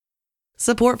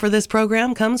Support for this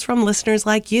program comes from listeners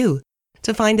like you.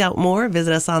 To find out more,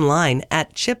 visit us online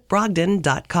at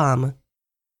chipbrogden.com.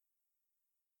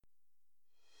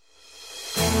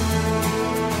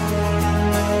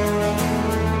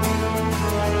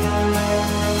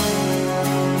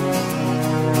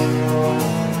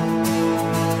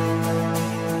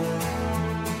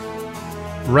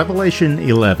 Revelation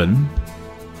 11,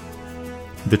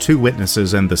 the two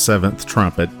witnesses and the seventh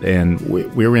trumpet, and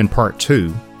we're in part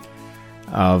 2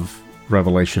 of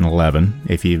Revelation 11.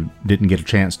 If you didn't get a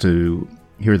chance to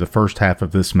hear the first half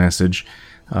of this message,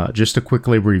 just to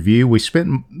quickly review, we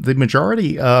spent the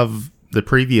majority of the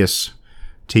previous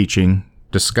teaching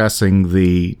discussing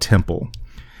the temple,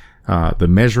 the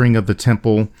measuring of the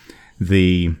temple,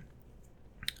 the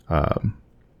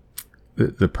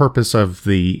purpose of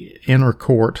the inner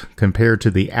court compared to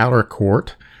the outer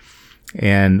court,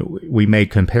 and we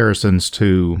made comparisons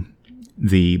to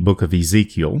the book of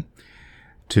Ezekiel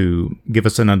to give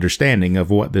us an understanding of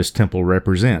what this temple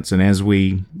represents. And as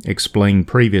we explained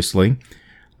previously,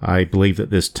 I believe that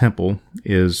this temple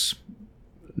is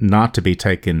not to be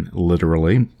taken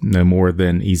literally, no more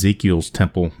than Ezekiel's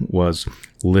temple was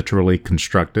literally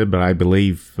constructed, but I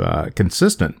believe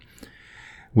consistent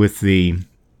with the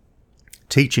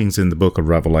teachings in the book of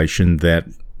Revelation, that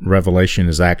Revelation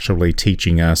is actually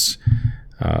teaching us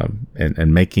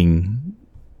and making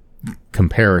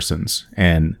comparisons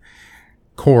and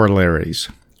corollaries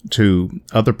to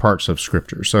other parts of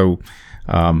Scripture. So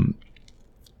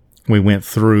we went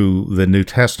through the New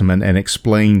Testament and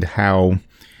explained how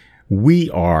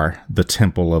we are the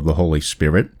temple of the Holy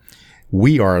Spirit.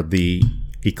 We are the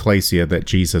ecclesia that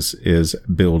Jesus is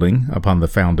building upon the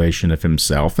foundation of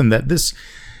himself, and that this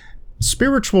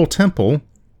spiritual temple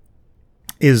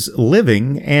is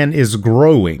living and is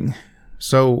growing.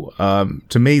 So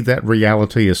to me, that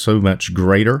reality is so much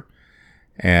greater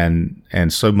and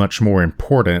so much more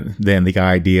important than the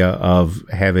idea of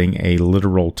having a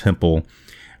literal temple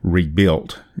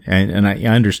rebuilt. And I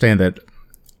understand that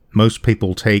most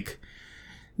people take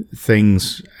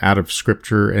things out of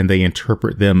Scripture and they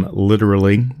interpret them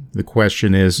literally. The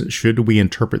question is, should we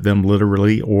interpret them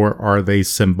literally, or are they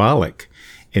symbolic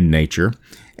in nature?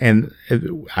 And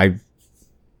I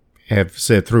have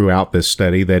said throughout this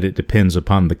study that it depends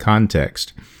upon the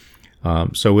context.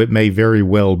 So it may very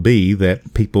well be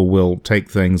that people will take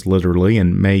things literally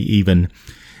and may even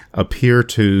appear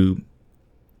to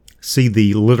see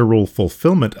the literal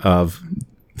fulfillment of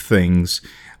things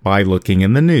by looking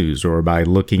in the news or by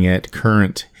looking at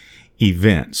current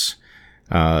events.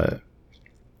 But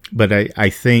I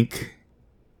think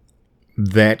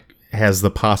that has the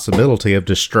possibility of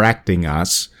distracting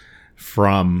us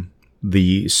from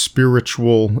the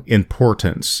spiritual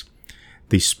importance,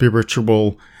 the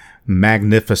spiritual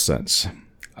magnificence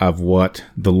of what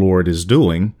the Lord is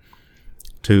doing,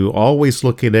 to always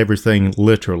look at everything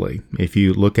literally. If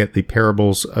you look at the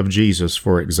parables of Jesus,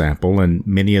 for example, and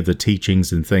many of the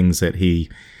teachings and things that he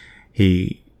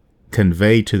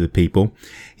conveyed to the people,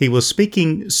 he was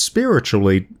speaking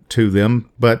spiritually to them,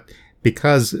 but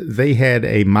because they had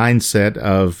a mindset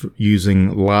of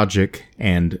using logic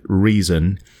and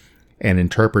reason and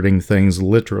interpreting things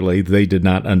literally, they did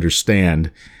not understand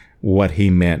what he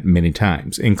meant many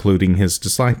times, including his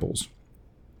disciples.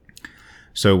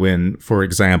 So when, for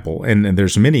example, and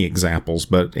there's many examples,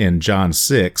 but in John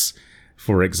 6,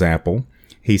 for example,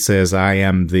 he says, "I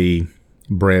am the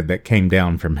bread that came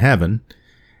down from heaven,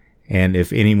 and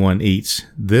if anyone eats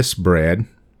this bread,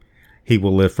 he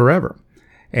will live forever.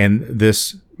 And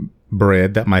this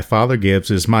bread that my Father gives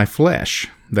is my flesh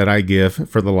that I give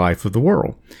for the life of the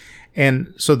world."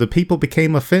 And so the people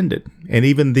became offended, and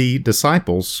even the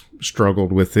disciples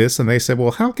struggled with this, and they said,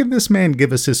 "Well, how can this man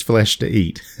give us his flesh to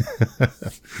eat?"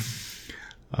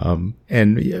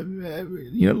 And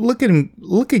you know,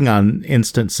 looking on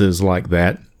instances like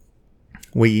that,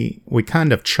 we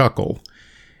kind of chuckle,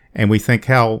 and we think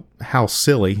how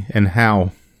silly and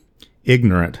how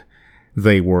ignorant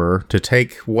they were to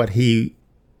take what he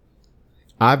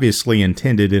obviously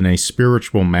intended in a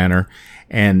spiritual manner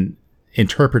and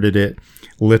interpreted it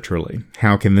literally.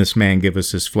 How can this man give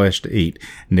us his flesh to eat?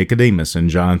 Nicodemus in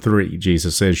John 3,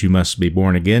 Jesus says, "You must be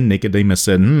born again." Nicodemus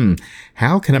said,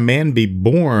 "How can a man be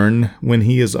born when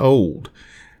he is old?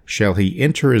 Shall he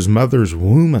enter his mother's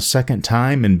womb a second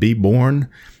time and be born?"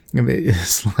 I mean,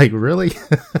 it's like, really?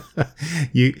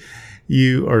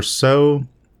 you are so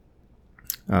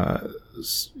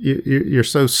you're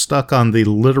so stuck on the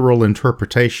literal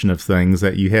interpretation of things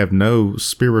that you have no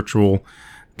spiritual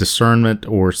discernment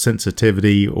or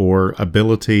sensitivity or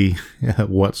ability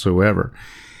whatsoever.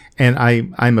 And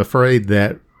I'm afraid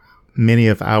that many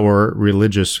of our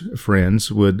religious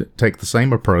friends would take the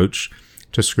same approach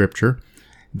to Scripture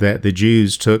that the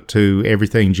Jews took to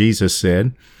everything Jesus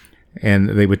said, and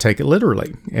they would take it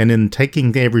literally. And in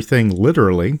taking everything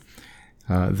literally,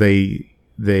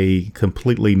 they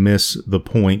completely miss the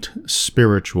point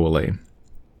spiritually.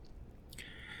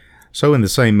 So in the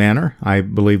same manner, I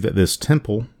believe that this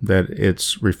temple that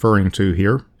it's referring to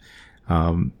here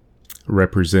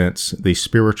represents the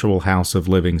spiritual house of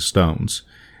living stones.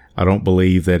 I don't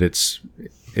believe that it's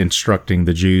instructing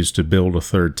the Jews to build a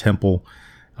third temple.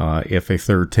 If a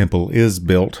third temple is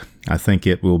built, I think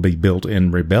it will be built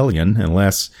in rebellion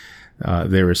unless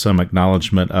there is some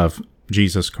acknowledgement of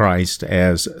Jesus Christ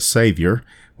as Savior,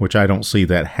 which I don't see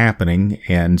that happening.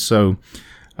 And so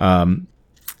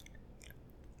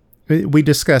we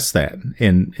discussed that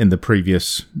in the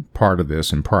previous part of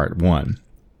this, in part 1.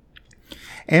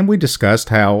 And we discussed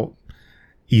how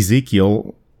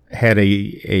Ezekiel had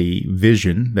a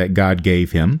vision that God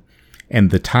gave him, and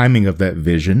the timing of that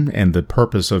vision and the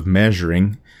purpose of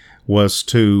measuring was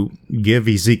to give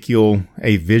Ezekiel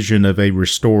a vision of a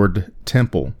restored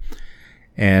temple.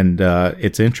 And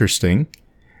it's interesting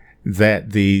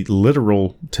that the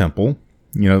literal temple,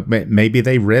 maybe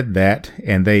they read that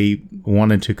and they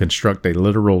wanted to construct a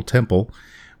literal temple,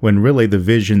 when really the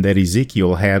vision that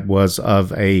Ezekiel had was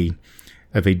of a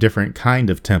different kind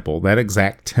of temple. That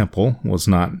exact temple was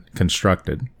not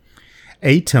constructed.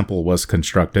 A temple was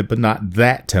constructed, but not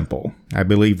that temple. I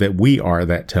believe that we are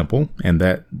that temple, and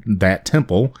that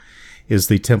temple is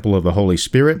the temple of the Holy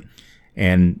Spirit.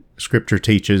 And Scripture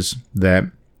teaches that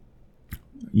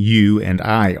you and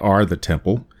I are the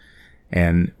temple,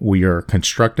 and we are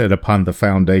constructed upon the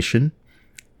foundation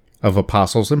of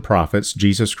apostles and prophets,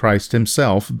 Jesus Christ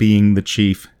himself being the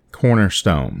chief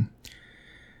cornerstone.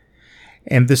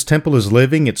 And this temple is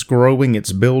living, it's growing,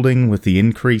 it's building with the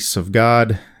increase of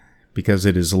God, because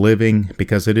it is living,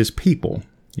 because it is people.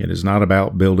 It is not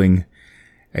about building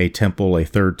a temple, a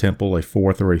third temple, a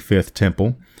fourth or a fifth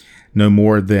temple, no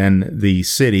more than the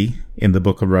city in the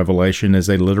book of Revelation is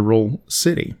a literal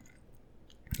city.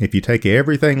 If you take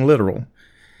everything literal,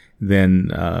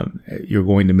 then you're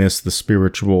going to miss the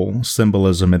spiritual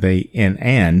symbolism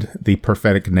and the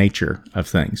prophetic nature of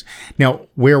things. Now,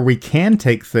 where we can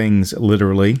take things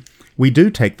literally, we do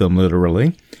take them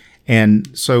literally. And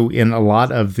so in a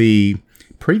lot of the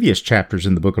previous chapters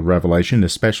in the book of Revelation,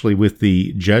 especially with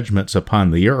the judgments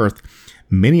upon the earth,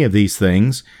 many of these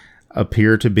things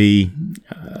appear to be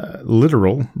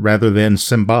literal rather than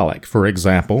symbolic. For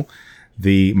example,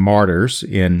 the martyrs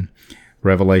in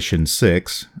Revelation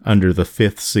 6, under the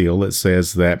fifth seal, it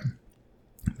says that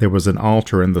there was an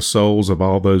altar, and the souls of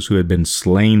all those who had been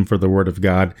slain for the word of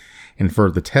God and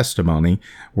for the testimony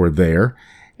were there,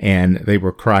 and they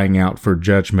were crying out for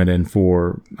judgment and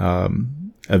for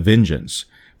vengeance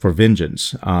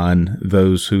on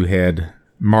those who had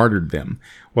martyred them.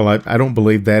 Well, I don't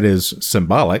believe that is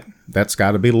symbolic. That's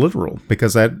got to be literal,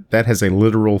 because that has a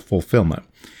literal fulfillment.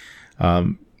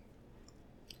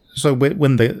 So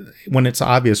when it's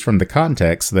obvious from the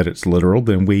context that it's literal,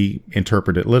 then we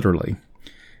interpret it literally.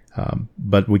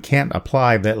 But we can't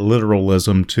apply that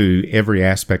literalism to every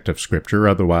aspect of Scripture.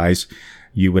 Otherwise,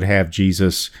 you would have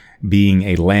Jesus being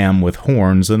a lamb with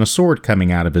horns and a sword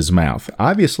coming out of his mouth.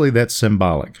 Obviously, that's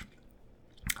symbolic.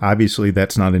 Obviously,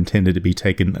 that's not intended to be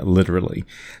taken literally.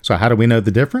 So how do we know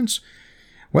the difference?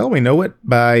 Well, we know it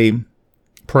by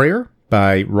prayer,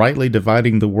 by rightly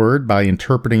dividing the word, by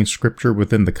interpreting Scripture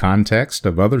within the context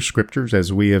of other Scriptures,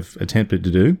 as we have attempted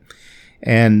to do,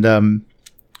 and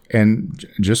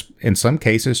just in some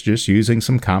cases, just using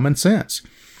some common sense.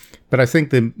 But I think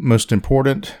the most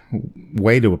important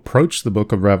way to approach the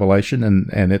book of Revelation,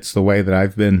 and it's the way that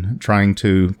I've been trying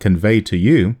to convey to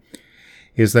you,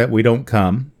 is that we don't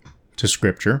come to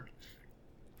Scripture,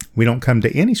 we don't come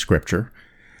to any Scripture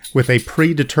with a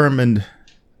predetermined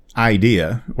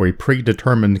idea or a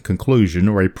predetermined conclusion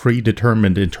or a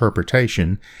predetermined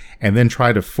interpretation, and then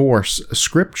try to force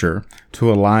Scripture to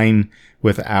align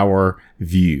with our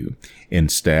view.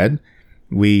 Instead,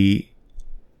 we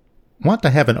want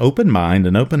to have an open mind,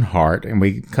 an open heart, and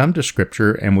we come to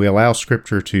Scripture and we allow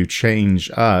Scripture to change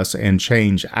us and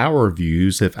change our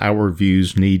views if our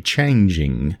views need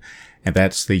changing. And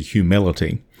that's the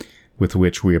humility with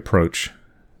which we approach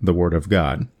the Word of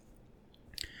God.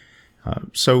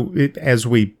 As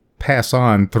we pass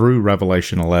on through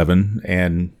Revelation 11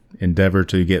 and endeavor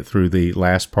to get through the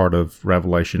last part of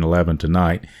Revelation 11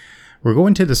 tonight, we're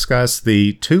going to discuss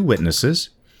the two witnesses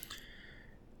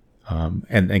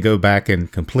and go back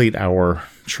and complete our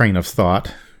train of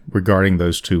thought regarding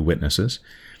those two witnesses.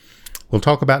 We'll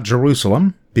talk about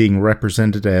Jerusalem being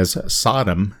represented as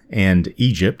Sodom and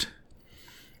Egypt,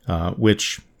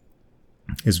 which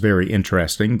is very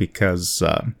interesting because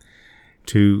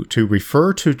to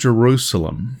refer to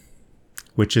Jerusalem,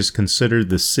 which is considered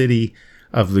the city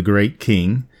of the great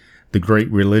king, the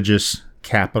great religious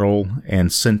capital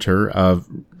and center of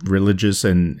religious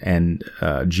and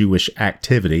Jewish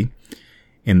activity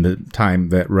in the time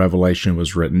that Revelation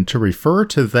was written, to refer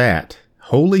to that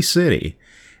holy city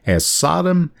as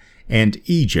Sodom and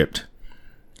Egypt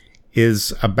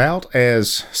is about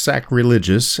as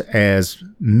sacrilegious as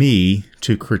me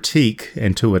to critique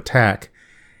and to attack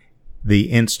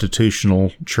the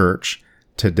institutional church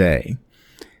today.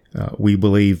 We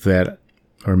believe that,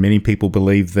 or many people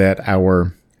believe that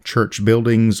our church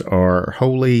buildings are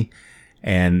holy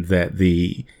and that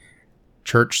the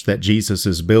church that Jesus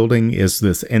is building is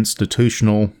this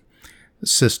institutional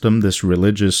system, this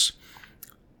religious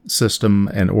system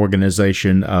and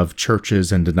organization of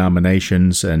churches and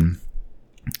denominations. And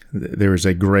there is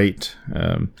a great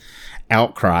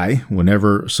outcry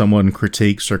whenever someone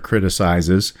critiques or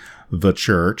criticizes the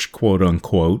church, quote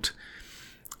unquote,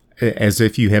 as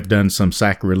if you have done some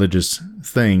sacrilegious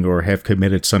thing or have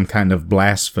committed some kind of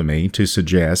blasphemy to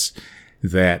suggest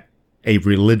that a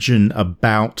religion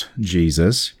about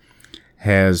Jesus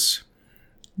has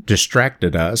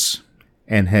distracted us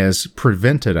and has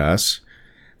prevented us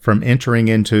from entering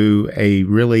into a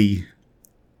really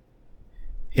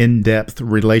in-depth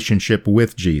relationship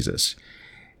with Jesus.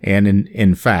 And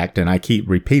in fact, and I keep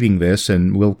repeating this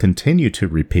and will continue to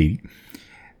repeat,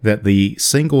 that the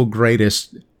single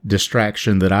greatest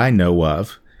distraction that I know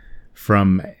of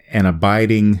from an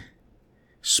abiding,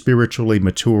 spiritually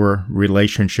mature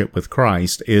relationship with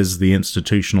Christ is the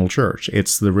institutional church.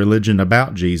 It's the religion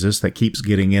about Jesus that keeps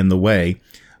getting in the way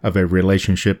of a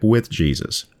relationship with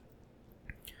Jesus.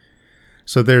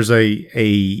 So there's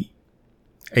a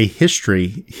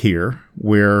history here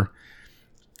where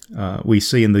we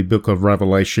see in the book of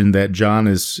Revelation that John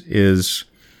is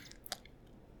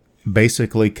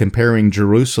basically comparing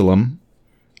Jerusalem,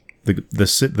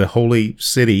 the holy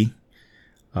city,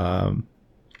 the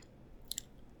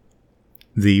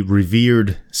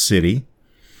revered city,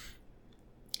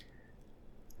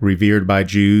 revered by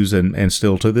Jews and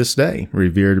still to this day,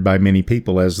 revered by many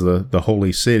people as the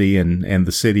holy city and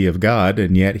the city of God.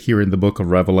 And yet here in the book of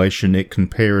Revelation, it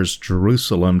compares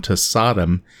Jerusalem to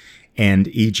Sodom and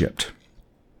Egypt.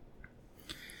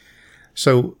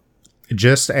 So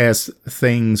just as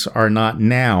things are not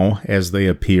now as they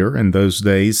appear, in those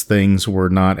days things were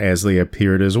not as they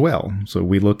appeared as well. So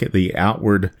we look at the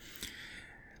outward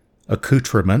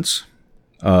accoutrements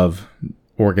of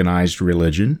organized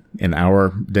religion. In our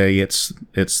day, it's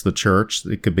the church.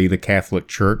 It could be the Catholic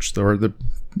Church or the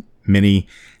many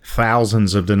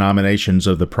thousands of denominations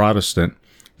of the Protestant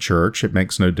Church. It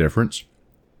makes no difference.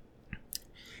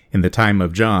 In the time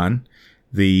of John,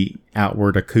 the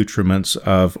outward accoutrements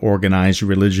of organized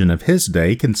religion of his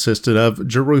day consisted of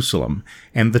Jerusalem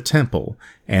and the temple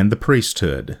and the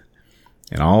priesthood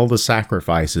and all the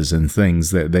sacrifices and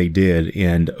things that they did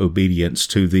in obedience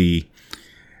to the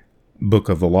book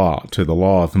of the law, to the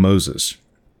law of Moses.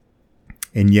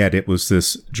 And yet it was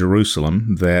this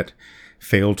Jerusalem that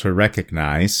failed to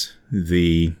recognize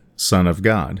the Son of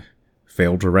God,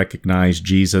 failed to recognize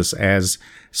Jesus as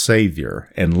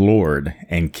Savior and Lord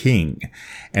and King.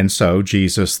 And so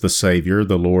Jesus, the Savior,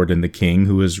 the Lord, and the King,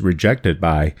 who is rejected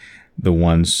by the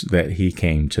ones that he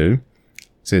came to,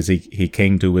 says he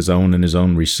came to his own and his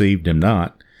own received him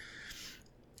not.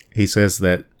 He says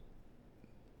that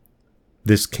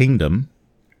this kingdom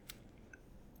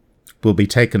will be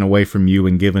taken away from you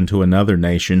and given to another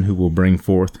nation who will bring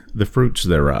forth the fruits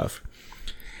thereof.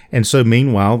 And so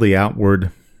meanwhile, the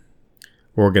outward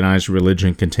organized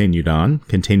religion continued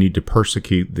to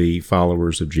persecute the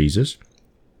followers of Jesus,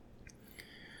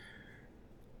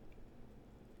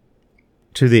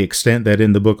 to the extent that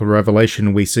in the book of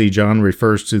Revelation we see John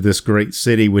refers to this great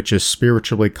city which is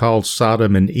spiritually called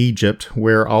Sodom and Egypt,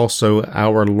 where also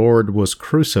our Lord was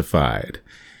crucified.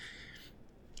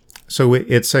 So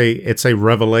it's a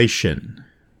revelation,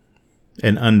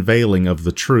 an unveiling of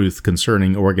the truth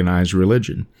concerning organized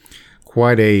religion.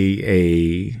 Quite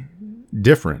a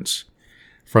difference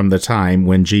from the time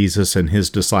when Jesus and his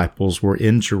disciples were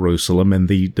in Jerusalem and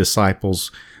the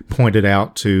disciples pointed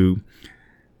out to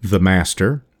the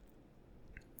Master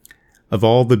of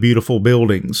all the beautiful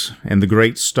buildings and the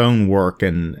great stonework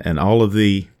and all of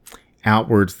the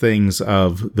outward things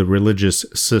of the religious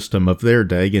system of their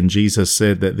day. And Jesus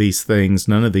said that these things,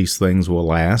 none of these things will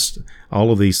last.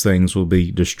 All of these things will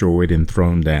be destroyed and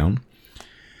thrown down.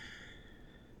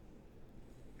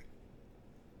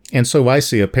 And so I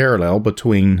see a parallel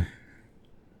between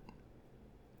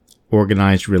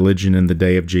organized religion in the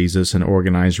day of Jesus and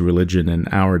organized religion in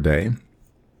our day.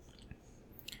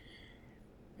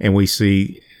 And we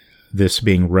see this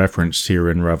being referenced here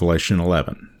in Revelation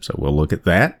 11. So we'll look at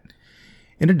that.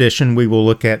 In addition, we will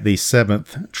look at the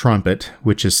seventh trumpet,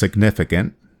 which is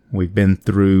significant. We've been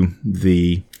through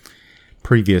the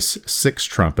previous 6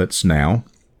 trumpets now,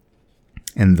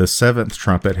 and the seventh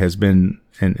trumpet has been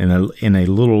in a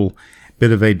little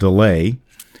bit of a delay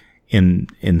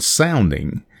in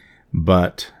sounding,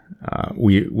 but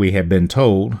we have been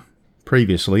told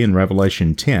previously in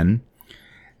Revelation 10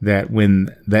 that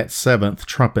when that seventh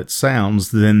trumpet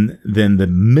sounds, then the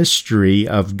mystery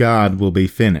of God will be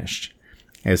finished,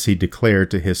 as he declared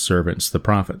to his servants, the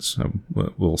prophets. So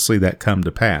we'll see that come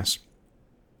to pass.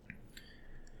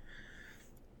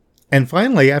 And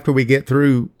finally, after we get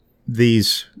through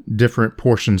these different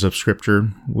portions of Scripture,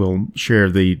 we'll share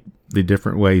the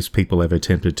different ways people have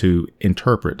attempted to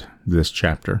interpret this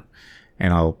chapter.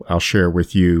 And I'll share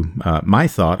with you my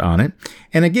thought on it.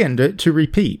 And again, to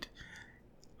repeat,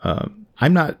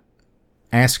 I'm not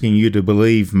asking you to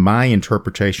believe my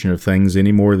interpretation of things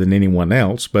any more than anyone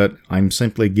else, but I'm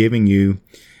simply giving you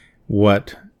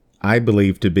what I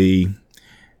believe to be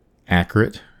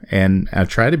accurate, and I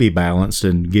try to be balanced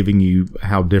in giving you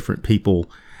how different people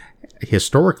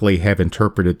historically have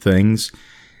interpreted things,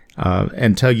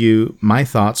 and tell you my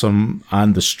thoughts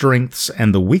on the strengths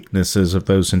and the weaknesses of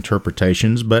those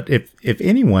interpretations. But if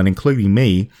anyone, including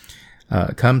me,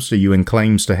 comes to you and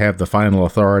claims to have the final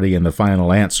authority and the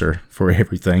final answer for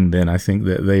everything, then I think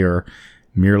that they are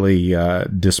merely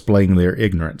displaying their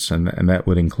ignorance, and that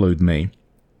would include me.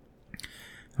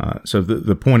 So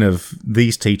the point of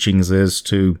these teachings is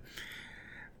to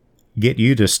get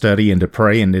you to study and to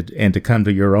pray and to come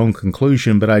to your own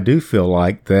conclusion. But I do feel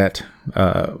like that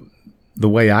the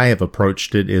way I have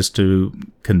approached it is to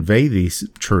convey these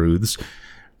truths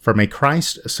from a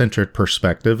Christ-centered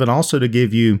perspective, and also to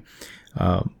give you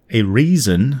a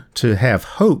reason to have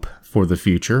hope for the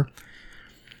future,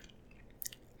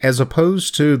 as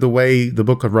opposed to the way the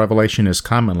book of Revelation is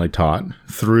commonly taught,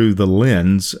 through the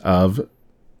lens of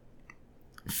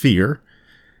fear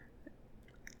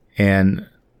and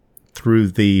through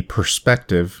the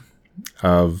perspective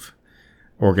of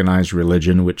organized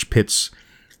religion, which pits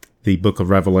the book of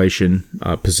Revelation,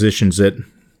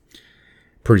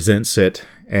 presents it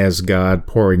as God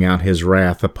pouring out his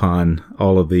wrath upon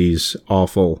all of these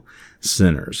awful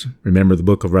sinners. Remember, the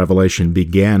book of Revelation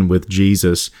began with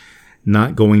Jesus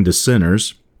not going to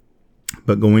sinners,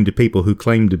 but going to people who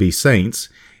claim to be saints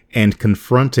and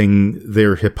confronting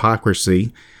their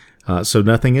hypocrisy. So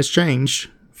nothing has changed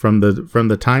from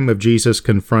the time of Jesus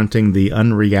confronting the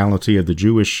unreality of the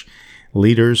Jewish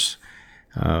leaders.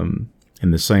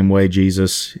 In the same way,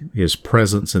 Jesus, his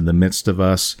presence in the midst of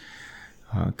us,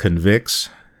 convicts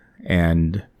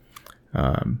and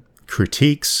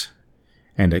critiques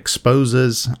and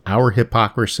exposes our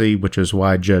hypocrisy, which is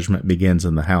why judgment begins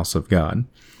in the house of God.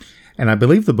 And I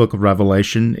believe the book of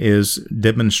Revelation is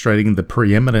demonstrating the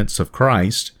preeminence of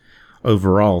Christ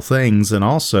over all things, and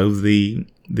also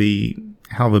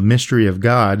how the mystery of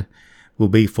God will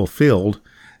be fulfilled,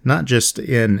 not just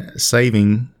in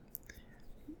saving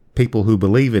people who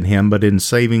believe in him, but in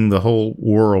saving the whole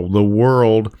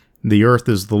world. The earth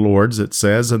is the Lord's, it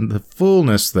says, and the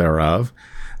fullness thereof,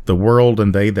 the world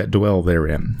and they that dwell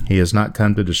therein. He has not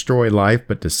come to destroy life,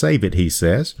 but to save it, he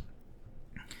says.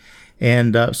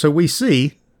 And so we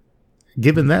see,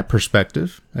 given that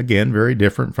perspective, again, very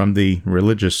different from the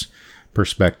religious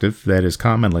perspective that is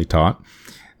commonly taught,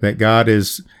 that God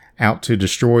is out to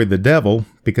destroy the devil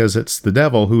because it's the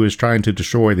devil who is trying to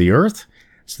destroy the earth.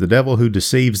 It's the devil who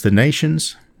deceives the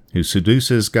nations, who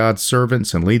seduces God's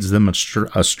servants and leads them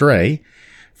astray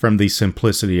from the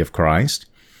simplicity of Christ.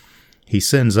 He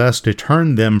sends us to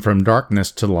turn them from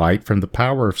darkness to light, from the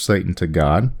power of Satan to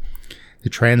God, to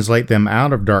translate them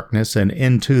out of darkness and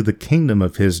into the kingdom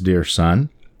of his dear Son.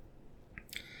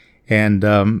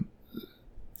 And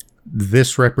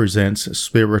this represents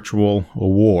spiritual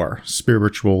war,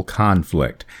 spiritual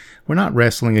conflict. We're not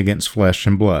wrestling against flesh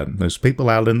and blood. Those people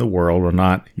out in the world are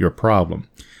not your problem.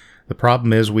 The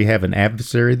problem is we have an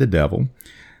adversary, the devil,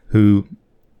 who,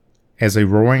 as a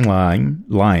roaring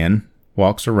lion,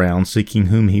 walks around seeking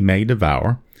whom he may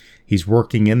devour. He's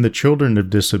working in the children of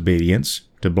disobedience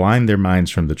to blind their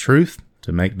minds from the truth,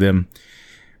 to make them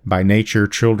by nature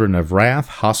children of wrath,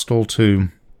 hostile to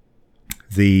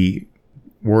the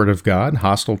Word of God,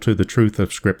 hostile to the truth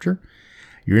of Scripture.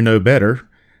 You're no better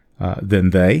than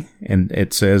they. And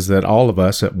it says that all of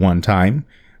us at one time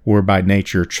were by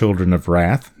nature children of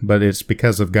wrath, but it's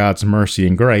because of God's mercy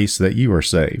and grace that you are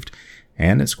saved.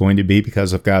 And it's going to be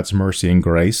because of God's mercy and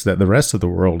grace that the rest of the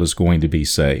world is going to be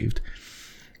saved.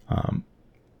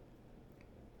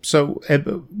 So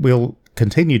we'll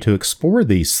continue to explore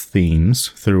these themes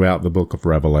throughout the book of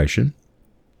Revelation,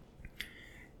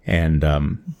 and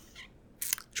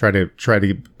try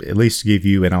to at least give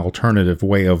you an alternative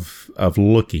way of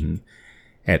looking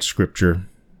at Scripture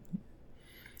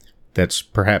that's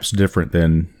perhaps different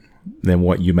than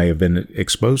what you may have been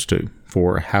exposed to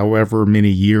for however many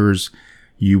years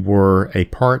you were a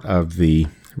part of the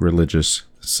religious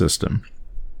system.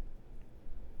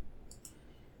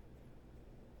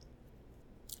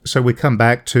 So we come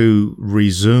back to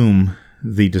resume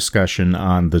the discussion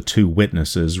on the two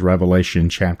witnesses, Revelation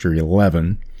chapter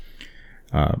 11,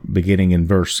 beginning in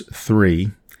verse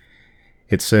 3.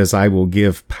 It says, "I will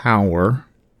give power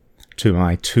to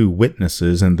my two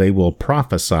witnesses, and they will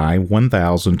prophesy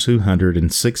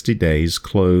 1,260 days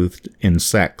clothed in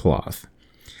sackcloth.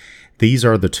 These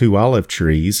are the two olive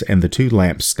trees and the two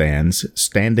lampstands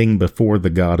standing before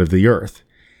the God of the earth.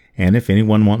 And if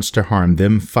anyone wants to harm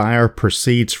them, fire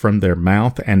proceeds from their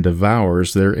mouth and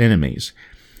devours their enemies."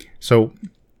 So,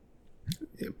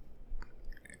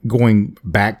 going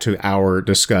back to our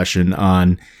discussion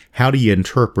on how do you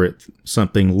interpret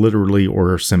something literally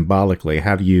or symbolically,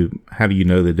 how do you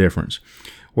know the difference?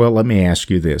 Well, let me ask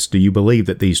you this. Do you believe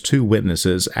that these two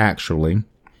witnesses actually,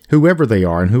 whoever they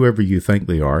are and whoever you think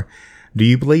they are, do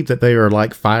you believe that they are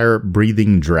like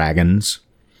fire-breathing dragons?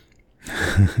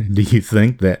 Do you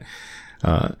think that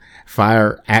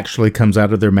fire actually comes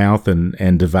out of their mouth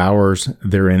and devours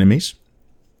their enemies?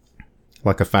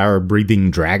 Like a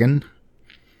fire-breathing dragon?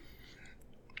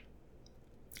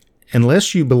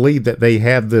 Unless you believe that they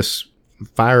have this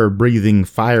fire-breathing,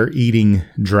 fire-eating,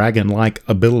 dragon-like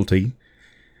ability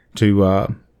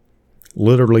to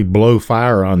literally blow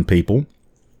fire on people,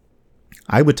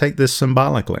 I would take this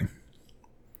symbolically.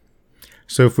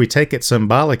 So if we take it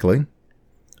symbolically,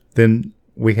 then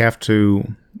we have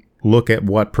to look at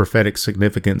what prophetic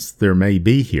significance there may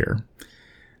be here,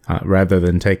 rather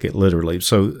than take it literally.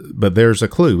 So, but there's a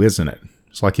clue, isn't it?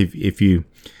 It's like if you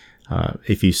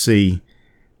see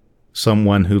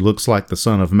someone who looks like the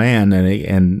Son of Man,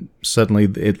 and suddenly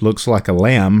it looks like a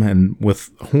lamb and with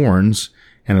horns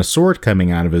and a sword coming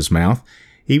out of his mouth,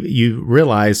 you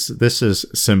realize this is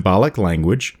symbolic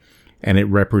language, and it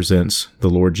represents the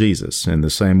Lord Jesus. In the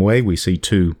same way, we see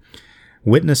two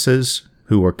witnesses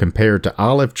who are compared to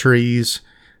olive trees,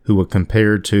 who are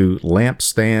compared to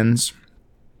lampstands,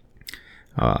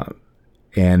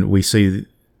 and we see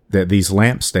that these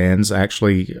lampstands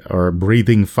actually are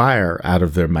breathing fire out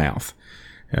of their mouth.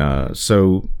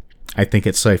 So I think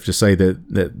it's safe to say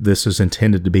that this is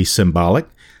intended to be symbolic.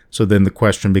 So then the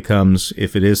question becomes,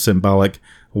 if it is symbolic,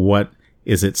 what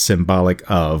is it symbolic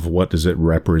of? What does it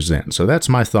represent? So that's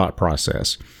my thought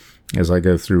process as I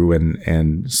go through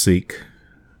and seek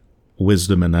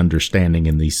wisdom and understanding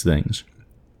in these things.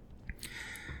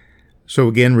 So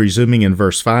again, resuming in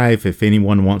verse 5, if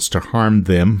anyone wants to harm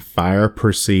them, fire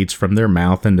proceeds from their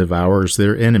mouth and devours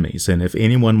their enemies. And if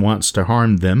anyone wants to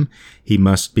harm them, he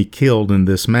must be killed in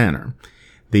this manner.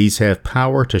 These have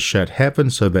power to shut heaven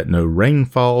so that no rain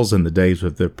falls in the days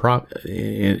of their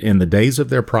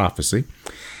prophecy,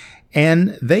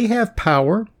 and they have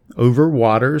power over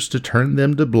waters to turn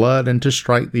them to blood and to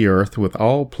strike the earth with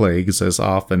all plagues as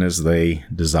often as they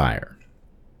desire.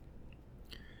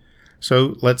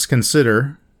 So let's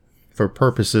consider, for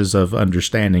purposes of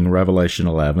understanding Revelation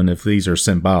 11, if these are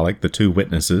symbolic, the two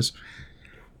witnesses,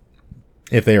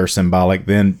 if they are symbolic,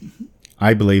 then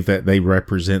I believe that they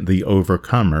represent the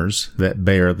overcomers that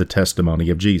bear the testimony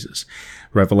of Jesus.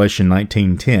 Revelation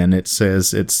 19:10, it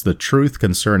says it's the truth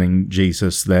concerning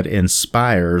Jesus that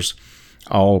inspires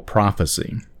all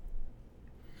prophecy.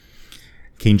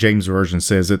 King James Version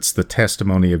says it's the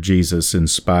testimony of Jesus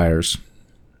inspires.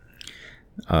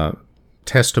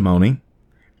 Testimony,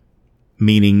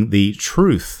 meaning the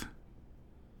truth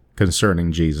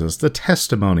concerning Jesus, the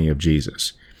testimony of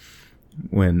Jesus.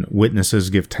 When witnesses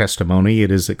give testimony,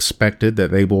 it is expected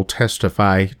that they will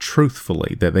testify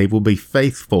truthfully, that they will be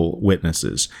faithful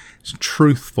witnesses,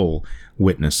 truthful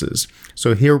witnesses.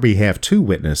 So here we have two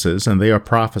witnesses, and they are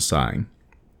prophesying,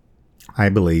 I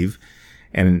believe.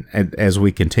 And as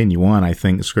we continue on, I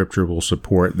think Scripture will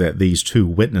support that these two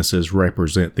witnesses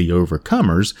represent the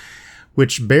overcomers,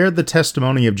 which bear the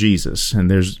testimony of Jesus. And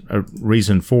there's a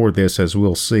reason for this, as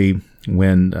we'll see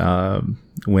when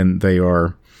they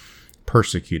are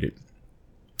persecuted.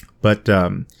 But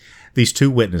these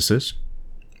two witnesses,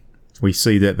 we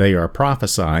see that they are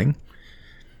prophesying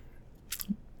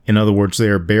In other words, they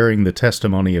are bearing the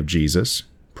testimony of Jesus,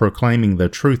 proclaiming the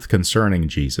truth concerning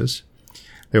Jesus.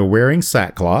 They're wearing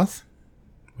sackcloth,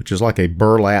 which is like a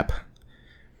burlap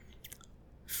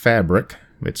fabric.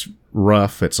 It's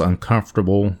rough, it's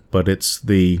uncomfortable, but it's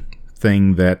the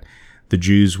thing that the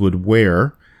Jews would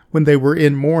wear when they were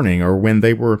in mourning or when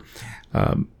they were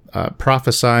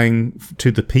prophesying to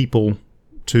the people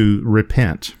to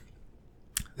repent.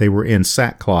 They were in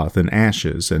sackcloth and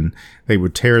ashes, and they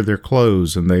would tear their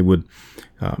clothes, and they would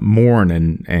mourn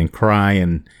and cry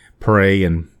and pray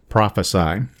and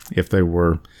prophesy if they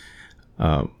were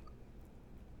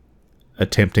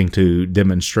attempting to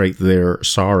demonstrate their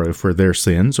sorrow for their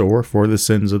sins or for the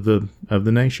sins of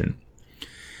the nation.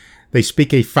 They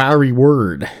speak a fiery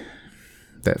word.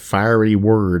 That fiery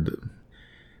word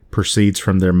proceeds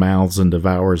from their mouths and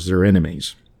devours their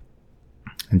enemies.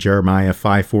 In Jeremiah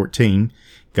 5:14,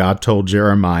 God told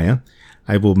Jeremiah,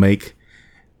 I will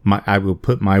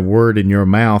put my word in your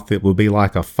mouth. It will be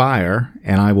like a fire,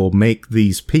 and I will make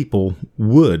these people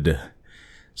wood.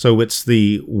 So it's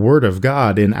the word of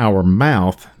God in our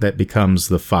mouth that becomes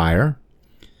the fire.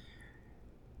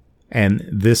 And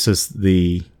this is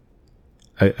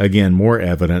again, more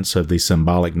evidence of the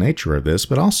symbolic nature of this,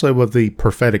 but also of the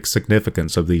prophetic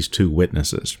significance of these two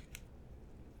witnesses.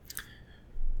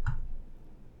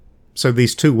 So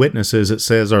these two witnesses, it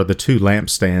says, are the two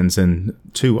lampstands and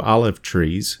two olive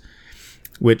trees,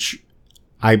 which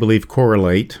I believe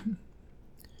correlate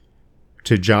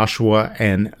to Joshua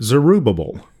and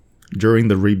Zerubbabel during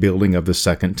the rebuilding of the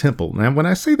Second Temple. Now, when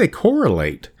I say they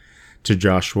correlate to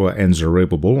Joshua and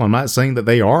Zerubbabel, I'm not saying that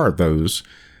they are those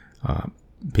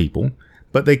people,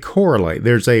 but they correlate.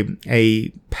 There's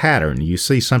a pattern. You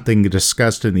see something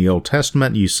discussed in the Old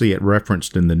Testament, you see it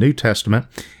referenced in the New Testament,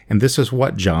 and this is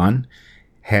what John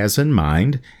has in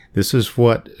mind. This is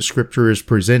what Scripture is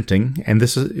presenting, and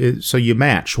this is so you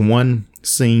match one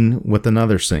scene with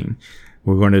another scene.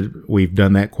 We've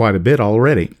done that quite a bit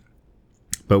already,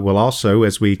 but we'll also,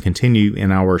 as we continue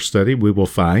in our study, we will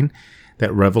find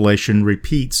that Revelation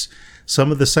repeats some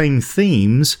of the same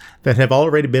themes that have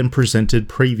already been presented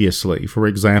previously. For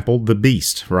example, the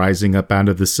beast rising up out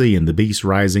of the sea and the beast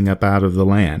rising up out of the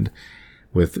land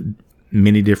with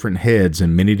many different heads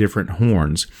and many different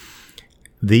horns.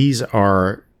 These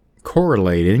are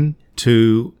correlating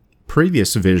to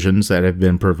previous visions that have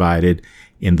been provided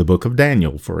in the book of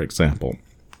Daniel, for example.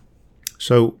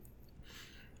 So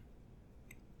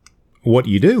what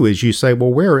you do is you say, well,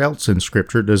 where else in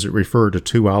Scripture does it refer to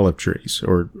two olive trees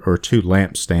or two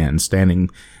lampstands standing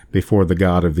before the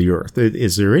God of the earth?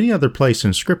 Is there any other place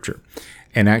in Scripture?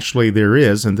 And actually there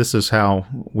is, and this is how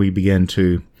we begin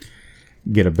to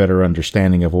get a better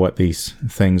understanding of what these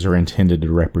things are intended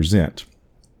to represent.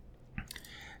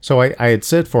 So I had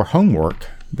said for homework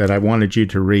that I wanted you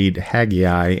to read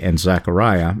Haggai and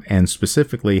Zechariah, and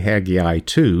specifically Haggai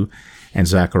 2 and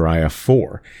Zechariah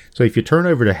 4. So if you turn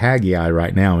over to Haggai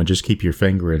right now and just keep your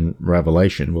finger in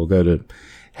Revelation, we'll go to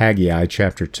Haggai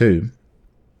chapter 2.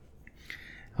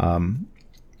 And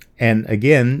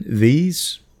again,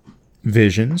 these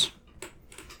visions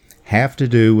have to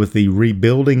do with the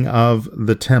rebuilding of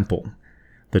the temple.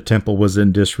 The temple was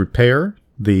in disrepair.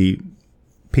 The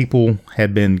people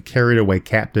had been carried away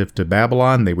captive to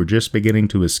Babylon. They were just beginning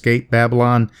to escape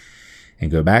Babylon and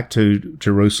go back to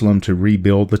Jerusalem to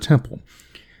rebuild the temple.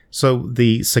 So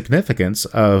the significance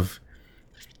of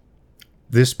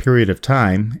this period of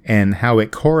time and how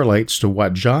it correlates to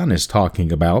what John is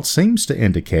talking about seems to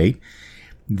indicate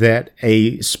that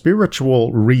a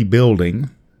spiritual rebuilding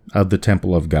of the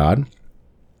temple of God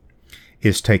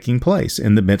is taking place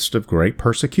in the midst of great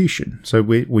persecution. So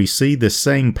we see the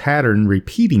same pattern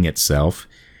repeating itself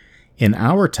in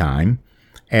our time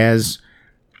as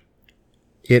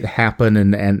it happened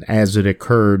and as it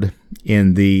occurred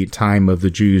in the time of the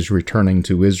Jews returning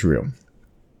to Israel.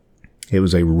 It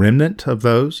was a remnant of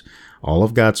those. All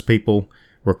of God's people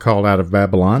were called out of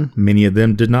Babylon. Many of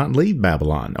them did not leave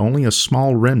Babylon. Only a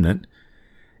small remnant,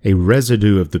 a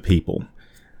residue of the people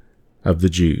of the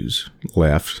Jews,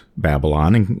 left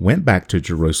Babylon and went back to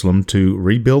Jerusalem to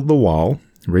rebuild the wall,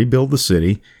 rebuild the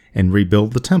city, and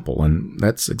rebuild the temple. And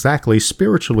that's exactly,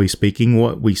 spiritually speaking,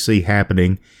 what we see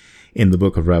happening in the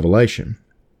book of Revelation.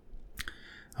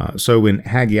 So in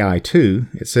Haggai 2,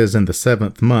 it says, in the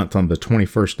 7th month, on the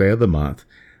 21st day of the month,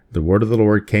 the word of the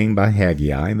Lord came by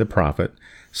Haggai the prophet,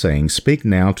 saying, Speak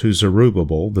now to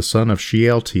Zerubbabel, the son of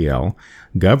Shealtiel,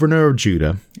 governor of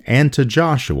Judah, and to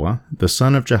Joshua, the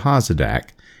son of Jehozadak,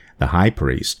 the high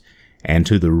priest, and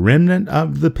to the remnant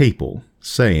of the people,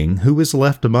 saying, Who is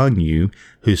left among you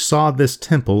who saw this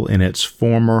temple in its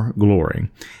former glory?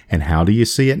 And how do you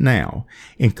see it now?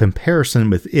 In comparison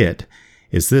with it,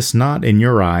 is this not in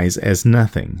your eyes as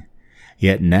nothing?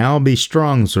 Yet now be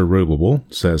strong, Zerubbabel,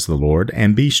 says the Lord,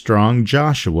 and be strong,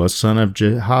 Joshua, son of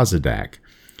Jehozadak,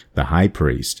 the high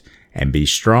priest, and be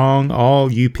strong,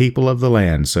 all you people of the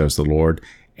land, says the Lord,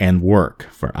 and work,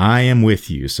 for I am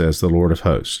with you, says the Lord of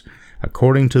hosts.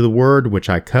 According to the word which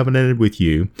I covenanted with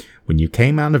you when you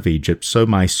came out of Egypt, so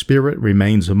my spirit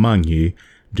remains among you.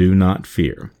 Do not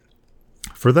fear.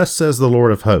 For thus says the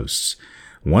Lord of hosts,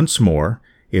 once more,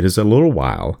 it is a little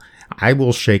while, I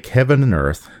will shake heaven and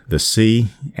earth, the sea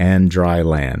and dry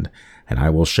land, and I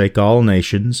will shake all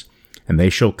nations, and they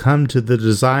shall come to the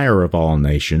desire of all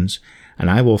nations, and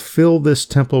I will fill this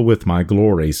temple with my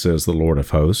glory, says the Lord of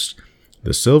hosts.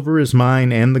 The silver is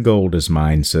mine, and the gold is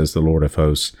mine, says the Lord of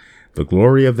hosts. The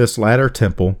glory of this latter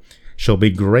temple shall be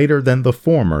greater than the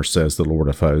former, says the Lord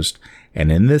of hosts,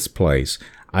 and in this place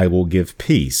I will give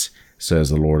peace, says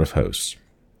the Lord of hosts.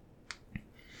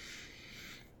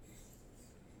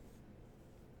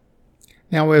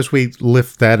 Now, as we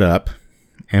lift that up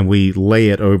and we lay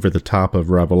it over the top of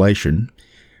Revelation,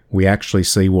 we actually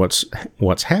see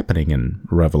what's happening in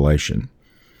Revelation.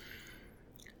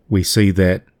 We see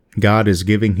that God is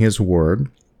giving His word,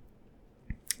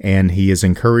 and He is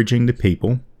encouraging the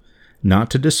people not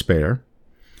to despair,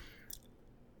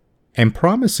 and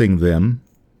promising them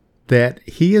that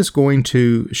He is going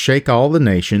to shake all the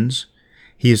nations,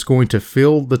 He is going to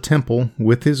fill the temple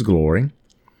with His glory,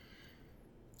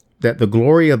 that the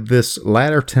glory of this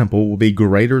latter temple will be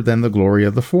greater than the glory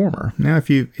of the former. Now, if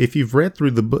you've read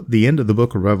through the end of the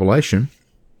book of Revelation,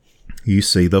 you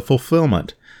see the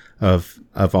fulfillment of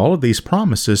all of these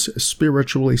promises,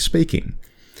 spiritually speaking.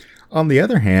 On the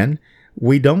other hand,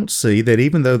 we don't see that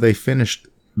even though they finished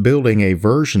building a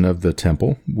version of the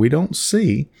temple, we don't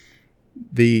see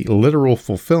the literal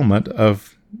fulfillment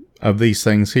of these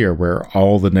things here, where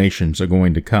all the nations are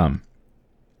going to come.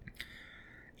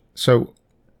 So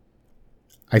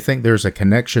I think there's a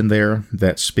connection there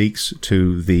that speaks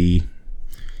to the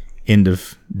end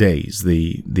of days,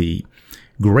 the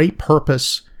great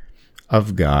purpose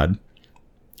of God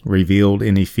revealed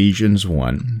in Ephesians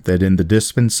 1, that in the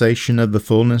dispensation of the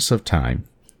fullness of time,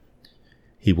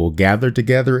 He will gather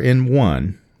together in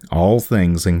one all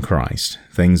things in Christ,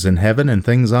 things in heaven and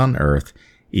things on earth,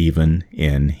 even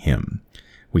in Him.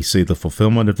 We see the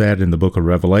fulfillment of that in the book of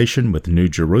Revelation with the New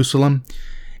Jerusalem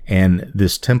and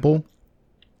this temple.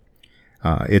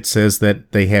 It says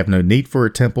that they have no need for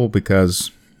a temple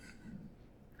because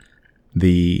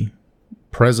the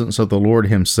presence of the Lord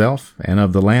Himself and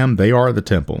of the Lamb, they are the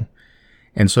temple.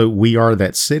 And so we are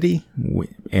that city,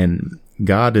 and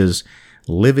God is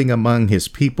living among His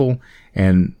people,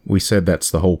 and we said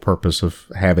that's the whole purpose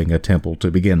of having a temple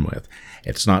to begin with.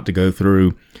 It's not to go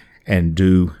through and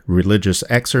do religious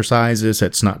exercises.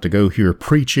 It's not to go here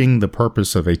preaching. The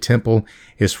purpose of a temple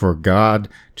is for God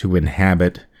to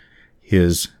inhabit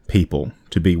His people,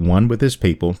 to be one with His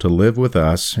people, to live with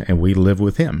us, and we live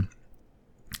with Him.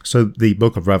 So the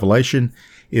book of Revelation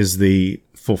is the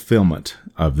fulfillment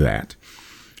of that.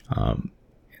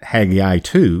 Haggai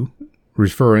 2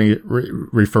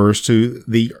 refers to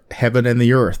the heaven and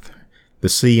the earth, the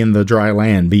sea and the dry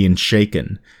land being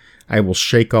shaken. I will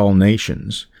shake all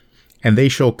nations, and they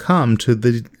shall come to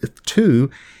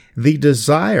the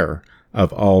desire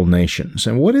of all nations.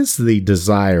 And what is the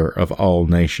desire of all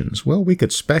nations? Well, we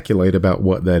could speculate about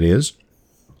what that is.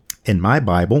 In my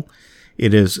Bible,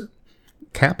 it is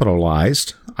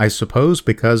capitalized, I suppose,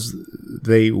 because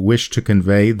they wish to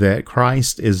convey that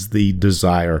Christ is the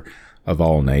desire of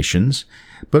all nations.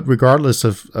 But regardless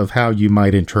of how you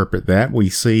might interpret that, we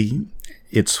see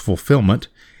its fulfillment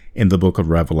in the book of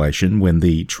Revelation when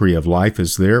the tree of life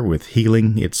is there with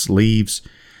healing. Its leaves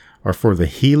are for the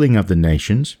healing of the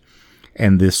nations.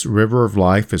 And this river of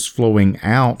life is flowing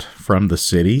out from the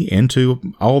city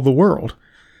into all the world.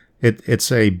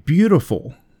 It's a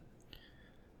beautiful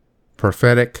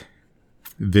prophetic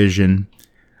vision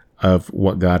of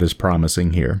what God is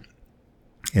promising here.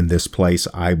 In this place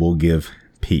I will give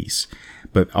peace.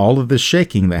 But all of the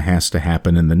shaking that has to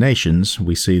happen in the nations,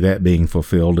 we see that being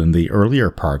fulfilled in the earlier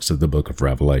parts of the book of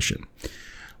Revelation.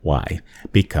 Why?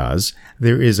 Because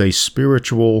there is a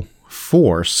spiritual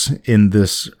force in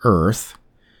this earth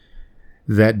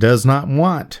that does not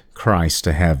want Christ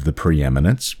to have the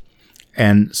preeminence,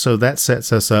 and so that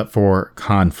sets us up for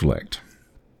conflict.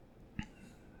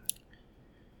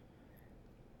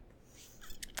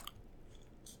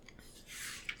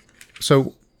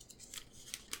 So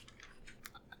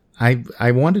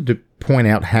I wanted to point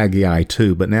out Haggai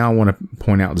 2, but now I want to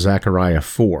point out Zechariah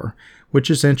 4, which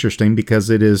is interesting because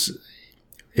it is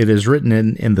written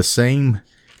in the same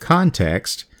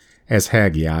context as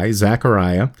Haggai.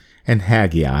 Zechariah and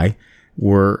Haggai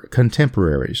were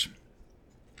contemporaries.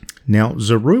 Now,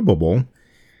 Zerubbabel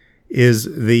is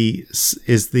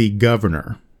the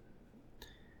governor,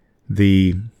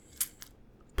 the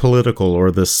political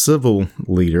or the civil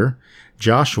leader.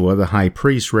 Joshua, the high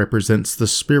priest, represents the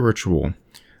spiritual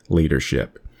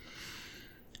leadership.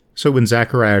 So in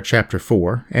Zechariah chapter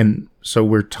 4, and so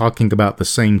we're talking about the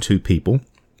same two people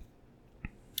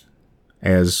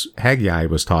as Haggai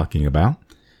was talking about.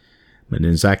 But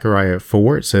in Zechariah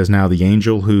 4, it says, "Now the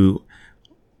angel who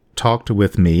talked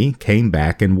with me came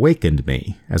back and wakened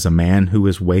me, as a man who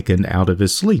is wakened out of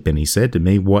his sleep. And he said to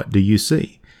me, 'What do you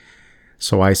see?'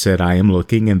 So I said, 'I am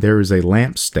looking, and there is a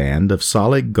lampstand of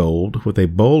solid gold with a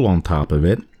bowl on top of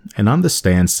it, and on the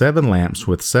stand 7 lamps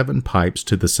with 7 pipes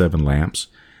to the 7 lamps.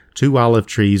 2 olive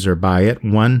trees are by it,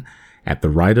 one at the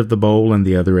right of the bowl and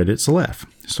the other at its left.'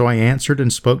 So I answered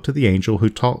and spoke to the angel who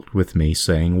talked with me,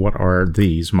 saying, 'What are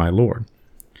these, my Lord?'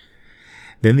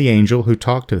 Then the angel who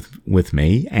talked with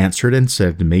me answered and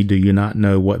said to me, 'Do you not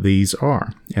know what these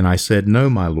are?' And I said, 'No,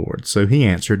 my Lord.' So he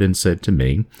answered and said to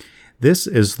me, 'This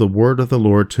is the word of the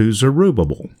Lord to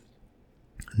Zerubbabel.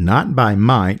 Not by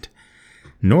might,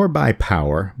 nor by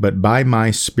power, but by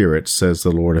my Spirit, says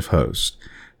the Lord of hosts.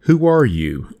 Who are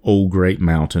you, O great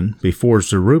mountain? Before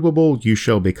Zerubbabel you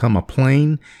shall become a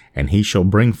plain, and he shall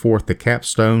bring forth the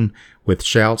capstone with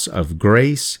shouts of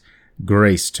grace,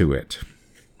 grace to it.'"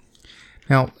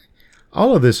 Now,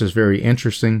 all of this is very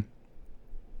interesting.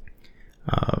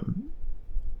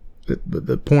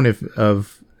 The point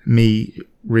of me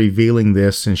revealing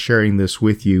this and sharing this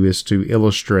with you is to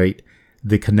illustrate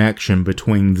the connection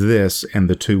between this and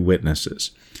the 2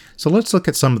 witnesses. So let's look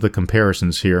at some of the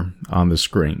comparisons here on the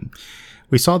screen.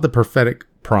 We saw the prophetic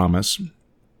promise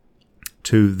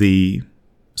to the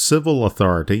civil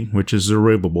authority, which is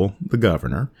Zerubbabel, the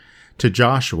governor, to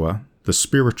Joshua, the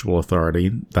spiritual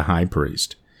authority, the high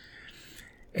priest,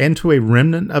 and to a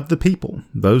remnant of the people,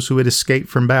 those who had escaped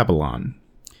from Babylon.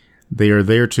 They are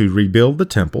there to rebuild the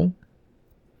temple,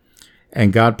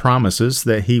 and God promises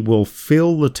that he will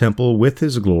fill the temple with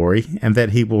his glory and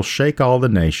that he will shake all the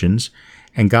nations,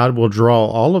 and God will draw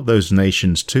all of those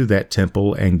nations to that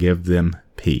temple and give them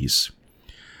peace.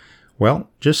 Well,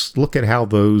 just look at how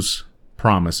those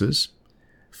promises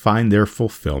find their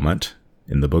fulfillment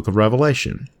in the book of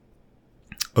Revelation.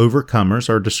 Overcomers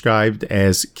are described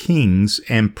as kings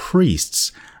and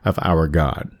priests of our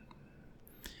God.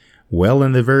 Well,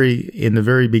 in the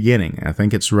very beginning, I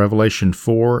think it's Revelation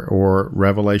 4 or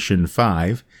Revelation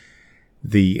 5,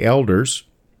 the elders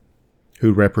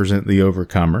who represent the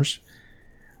overcomers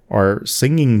are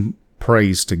singing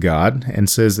praise to God and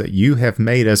says that you have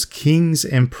made us kings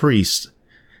and priests,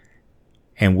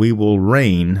 and we will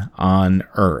reign on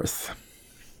earth.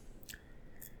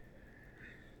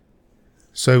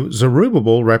 So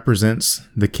Zerubbabel represents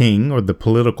the king or the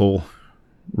political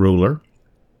ruler.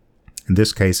 In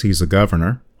this case, he's a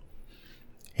governor.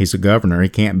 He's a governor. He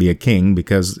can't be a king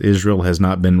because Israel has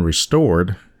not been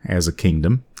restored as a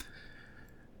kingdom.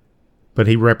 But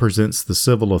he represents the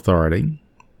civil authority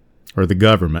or the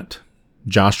government.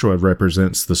 Joshua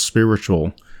represents the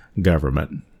spiritual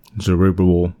government.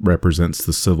 Zerubbabel represents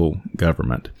the civil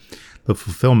government. The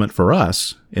fulfillment for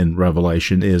us in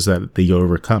Revelation is that the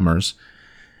overcomers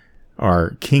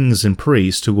are kings and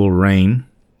priests who will reign.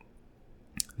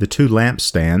 The 2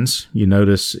 lampstands, you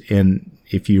notice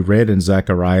if you read in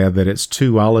Zechariah that it's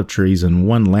 2 olive trees and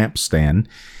 1 lampstand.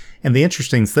 And the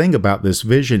interesting thing about this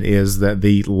vision is that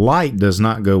the light does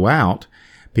not go out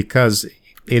because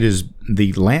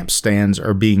the lampstands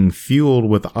are being fueled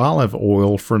with olive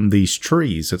oil from these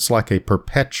trees. It's like a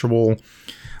perpetual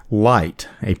light,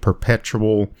 a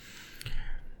perpetual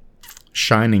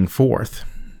shining forth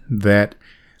that,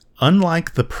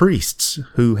 unlike the priests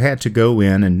who had to go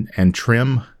in and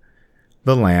trim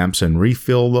the lamps and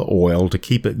refill the oil to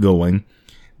keep it going,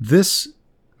 this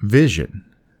vision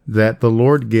that the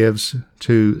Lord gives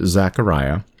to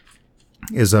Zechariah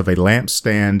is of a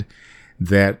lampstand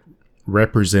that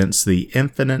represents the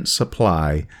infinite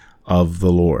supply of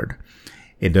the Lord.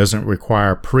 It doesn't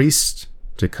require priests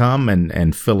to come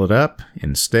and fill it up.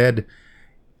 Instead,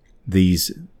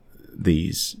 these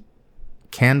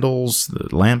candles, the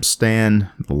lampstand,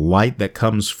 the light that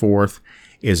comes forth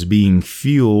is being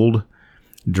fueled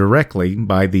directly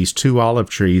by these 2 olive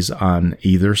trees on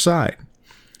either side.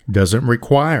 Doesn't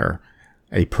require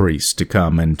a priest to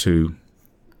come and to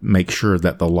make sure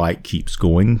that the light keeps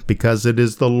going because it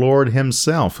is the Lord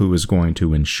himself who is going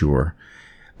to ensure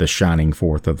the shining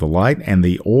forth of the light, and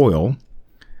the oil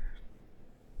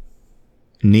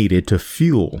needed to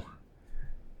fuel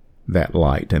that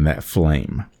light and that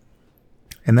flame.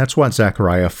 And that's what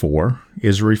Zechariah 4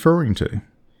 is referring to.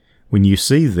 When you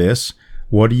see this,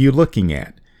 what are you looking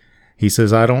at? He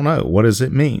says, I don't know. What does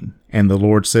it mean? And the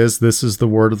Lord says, this is the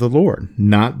word of the Lord,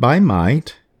 not by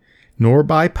might, nor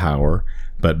by power,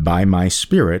 but by my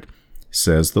Spirit,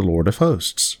 says the Lord of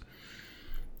hosts.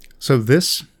 So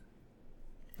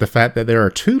the fact that there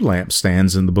are 2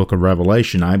 lampstands in the book of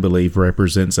Revelation, I believe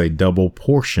represents a double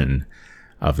portion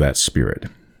of that Spirit.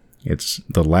 It's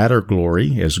the latter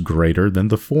glory is greater than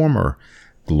the former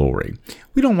glory.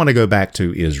 We don't want to go back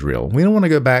to Israel. We don't want to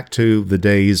go back to the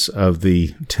days of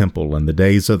the temple and the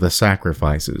days of the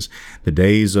sacrifices, the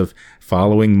days of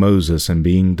following Moses and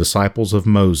being disciples of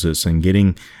Moses and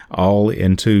getting all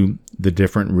into the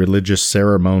different religious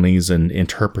ceremonies and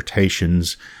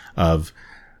interpretations of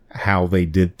how they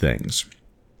did things.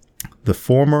 The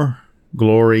former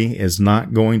glory is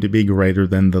not going to be greater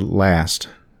than the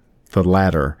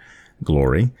latter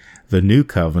glory. The new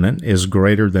covenant is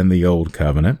greater than the old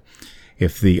covenant.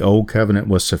 If the old covenant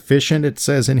was sufficient, it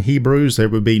says in Hebrews, there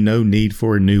would be no need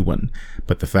for a new one.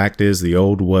 But the fact is, the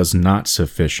old was not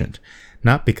sufficient.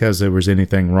 Not because there was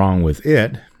anything wrong with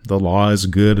it. The law is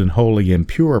good and holy and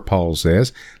pure, Paul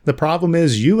says. The problem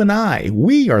is you and I.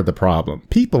 We are the problem.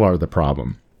 People are the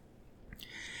problem.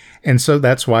 And so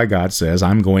that's why God says,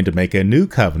 I'm going to make a new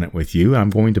covenant with you.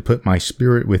 I'm going to put my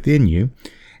Spirit within you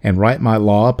and write my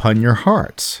law upon your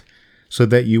hearts, so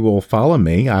that you will follow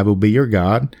me. I will be your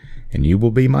God, and you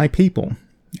will be my people.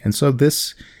 And so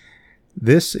this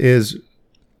is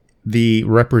the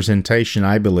representation,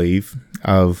 I believe,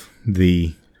 of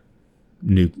the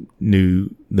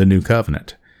new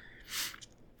covenant.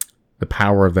 The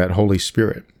power of that Holy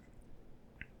Spirit,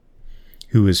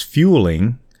 who is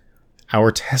fueling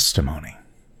our testimony,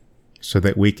 so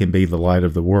that we can be the light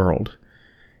of the world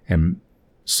and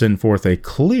send forth a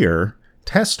clear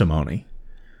testimony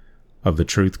of the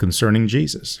truth concerning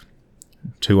Jesus.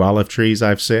 2 olive trees,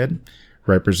 I've said,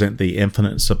 represent the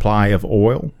infinite supply of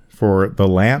oil for the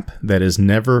lamp that is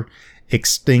never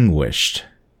extinguished.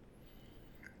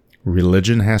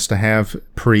 Religion has to have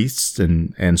priests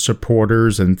and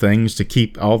supporters and things to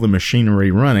keep all the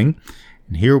machinery running.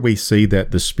 And here we see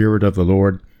that the Spirit of the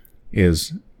Lord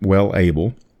is well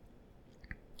able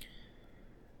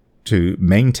to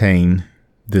maintain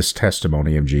this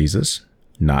testimony of Jesus,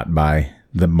 not by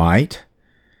the might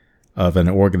of an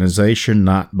organization,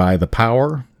 not by the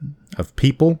power of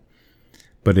people,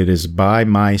 but it is by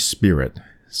my Spirit,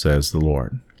 says the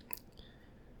Lord.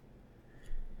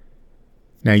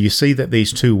 Now you see that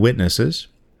these 2 witnesses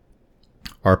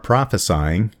are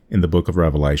prophesying in the book of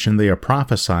Revelation. They are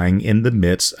prophesying in the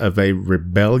midst of a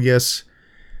rebellious,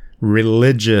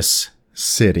 religious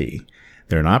city.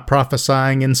 They're not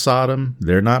prophesying in Sodom.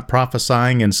 They're not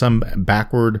prophesying in some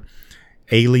backward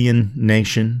alien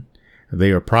nation.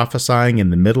 They are prophesying in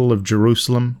the middle of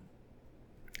Jerusalem,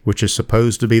 which is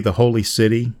supposed to be the holy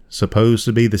city, supposed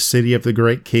to be the city of the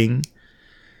great king.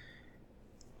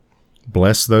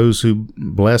 Bless those who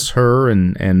bless her,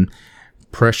 and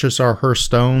precious are her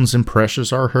stones, and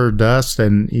precious are her dust.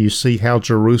 And you see how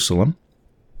Jerusalem,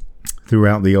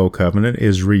 throughout the Old Covenant,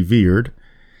 is revered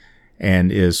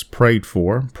and is prayed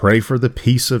for. Pray for the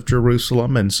peace of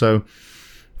Jerusalem. And so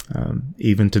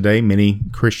even today, many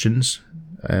Christians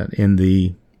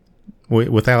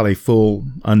without a full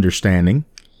understanding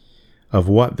of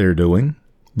what they're doing,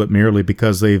 but merely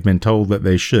because they've been told that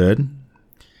they should,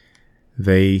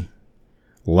 they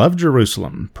love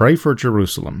Jerusalem, pray for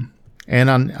Jerusalem. And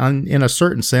in a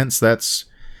certain sense, that's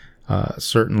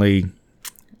certainly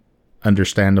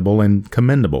understandable and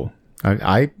commendable.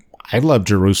 I love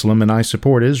Jerusalem and I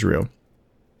support Israel,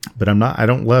 but I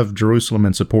don't love Jerusalem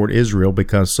and support Israel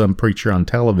because some preacher on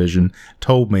television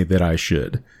told me that I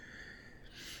should.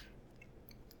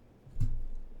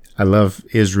 I love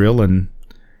Israel and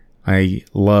I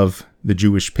love the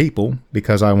Jewish people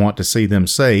because I want to see them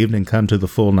saved and come to the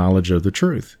full knowledge of the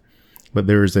truth. But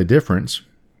there is a difference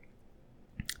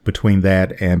between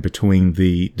that and between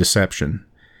the deception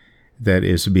that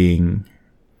is being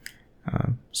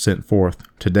sent forth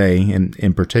today, and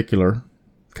in particular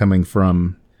coming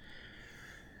from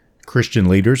Christian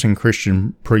leaders and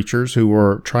Christian preachers who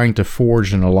are trying to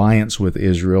forge an alliance with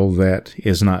Israel that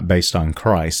is not based on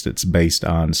Christ. It's based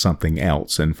on something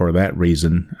else. And for that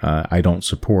reason, I don't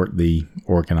support the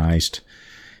organized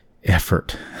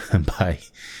effort by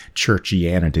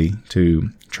churchianity to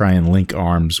try and link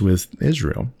arms with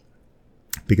Israel,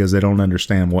 because they don't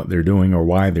understand what they're doing or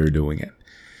why they're doing it.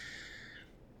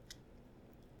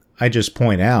 I just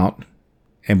point out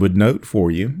and would note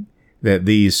for you that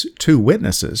these two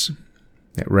witnesses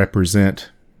that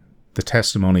represent the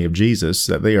testimony of Jesus,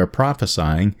 that they are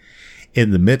prophesying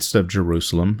in the midst of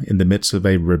Jerusalem, in the midst of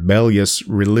a rebellious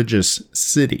religious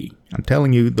city. I'm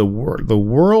telling you, the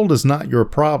world is not your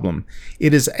problem.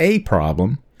 It is a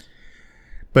problem,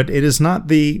 but it is not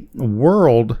the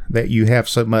world that you have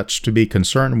so much to be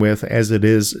concerned with as it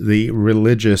is the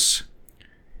religious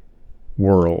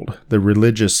world, the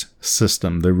religious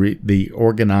system, the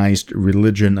organized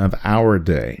religion of our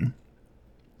day.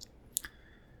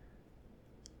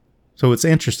 So it's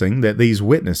interesting that these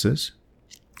witnesses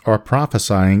are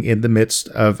prophesying in the midst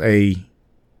of a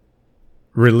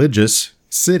religious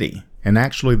city, and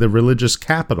actually the religious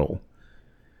capital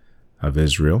of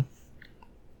Israel.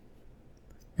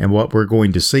 And what we're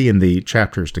going to see in the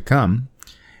chapters to come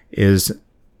is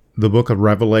the book of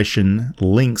Revelation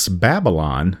links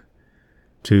Babylon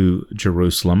to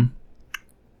Jerusalem,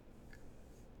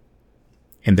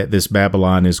 and that this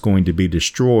Babylon is going to be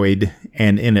destroyed,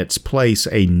 and in its place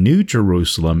a new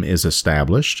Jerusalem is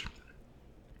established.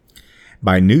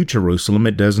 By New Jerusalem,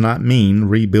 it does not mean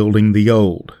rebuilding the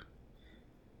old.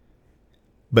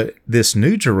 But this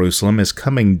New Jerusalem is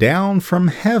coming down from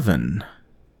heaven,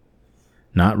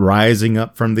 not rising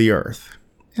up from the earth.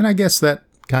 And I guess that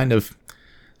kind of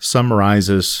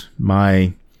summarizes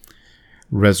my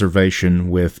reservation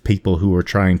with people who are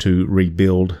trying to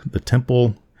rebuild the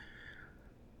temple,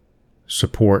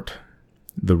 support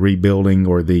the rebuilding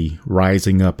or the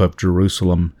rising up of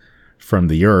Jerusalem from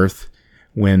the earth,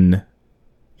 when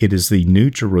it is the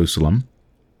New Jerusalem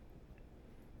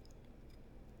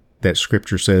that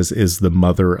Scripture says is the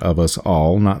mother of us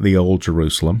all, not the old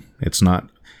Jerusalem. It's not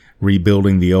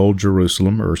rebuilding the old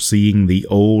Jerusalem or seeing the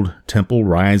old temple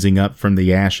rising up from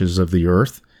the ashes of the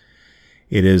earth.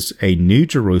 It is a new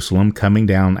Jerusalem coming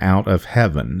down out of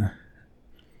heaven.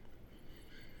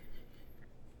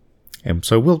 And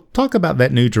so we'll talk about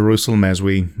that New Jerusalem as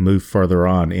we move further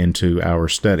on into our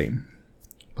study.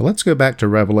 But let's go back to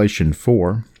Revelation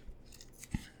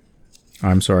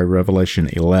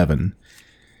 11.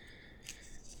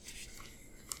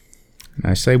 And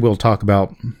I say we'll talk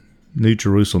about New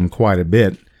Jerusalem quite a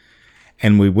bit,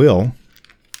 and we will,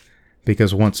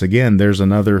 because once again, there's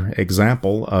another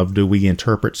example of, do we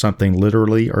interpret something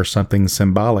literally or something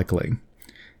symbolically?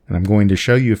 And I'm going to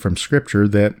show you from Scripture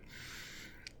that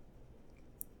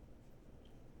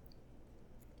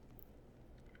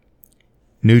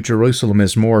New Jerusalem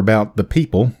is more about the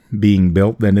people being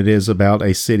built than it is about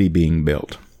a city being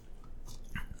built.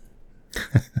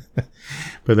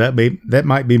 But that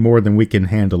might be more than we can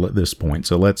handle at this point.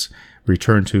 So let's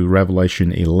return to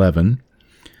Revelation 11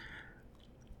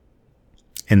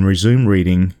 and resume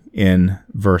reading in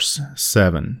verse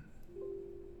 7.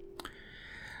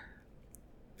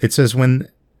 It says, when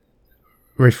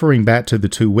referring back to the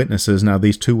two witnesses, now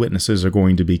these two witnesses are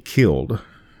going to be killed.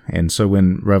 And so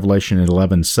in Revelation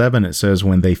 11:7, it says,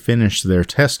 when they finish their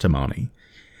testimony,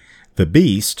 the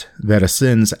beast that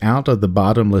ascends out of the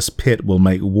bottomless pit will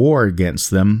make war against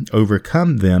them,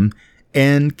 overcome them,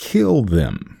 and kill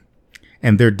them.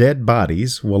 And their dead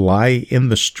bodies will lie in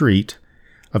the street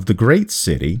of the great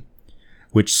city,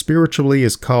 which spiritually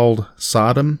is called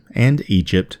Sodom and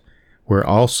Egypt, where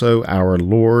also our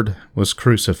Lord was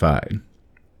crucified.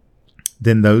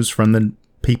 Then those from the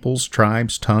peoples,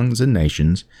 tribes, tongues, and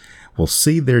nations will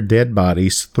see their dead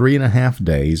bodies 3.5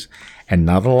 days, and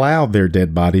not allow their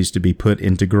dead bodies to be put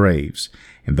into graves.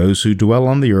 And those who dwell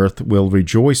on the earth will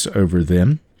rejoice over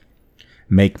them,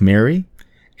 make merry,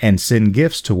 and send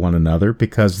gifts to one another,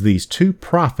 because these two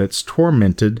prophets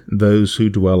tormented those who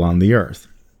dwell on the earth.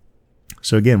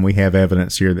 So again, we have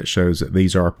evidence here that shows that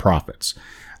these are prophets.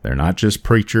 They're not just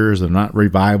preachers, they're not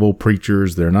revival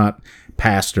preachers, they're not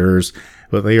pastors,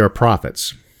 but they are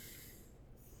prophets.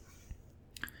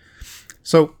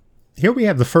 So here we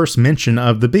have the first mention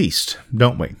of the beast,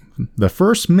 don't we? The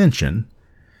first mention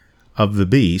of the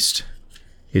beast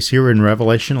is here in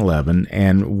Revelation 11,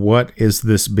 and what is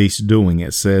this beast doing?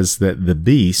 It says that the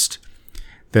beast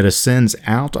that ascends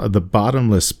out of the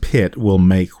bottomless pit will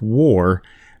make war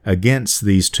against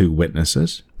these two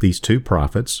witnesses, these two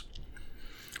prophets,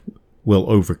 will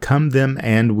overcome them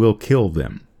and will kill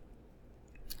them.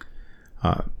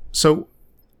 So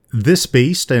this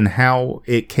beast and how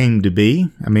it came to be,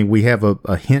 I mean, we have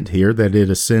a hint here that it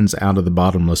ascends out of the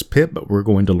bottomless pit, but we're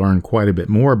going to learn quite a bit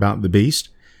more about the beast.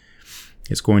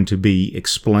 It's going to be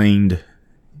explained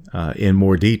in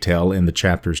more detail in the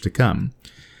chapters to come.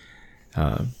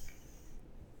 But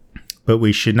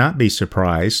we should not be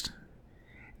surprised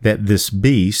that this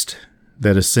beast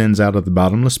that ascends out of the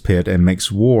bottomless pit and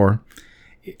makes war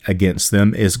against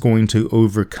them is going to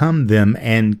overcome them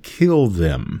and kill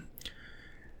them.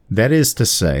 That is to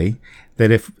say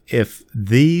that if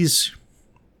these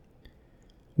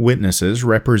witnesses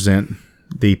represent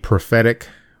the prophetic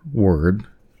word,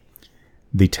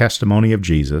 the testimony of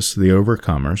Jesus, the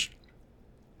overcomers,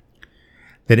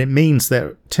 that it means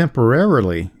that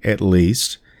temporarily, at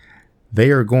least, they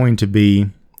are going to be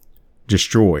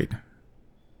destroyed.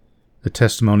 The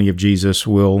testimony of Jesus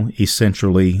will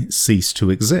essentially cease to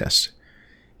exist.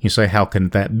 You say, how can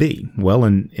that be? Well,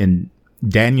 in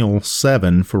Daniel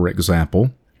 7, for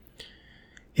example,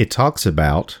 it talks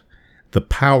about the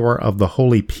power of the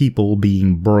holy people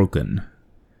being broken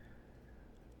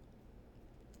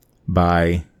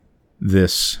by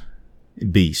this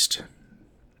beast,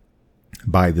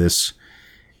 by this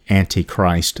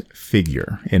Antichrist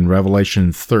figure. In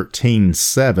Revelation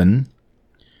 13:7,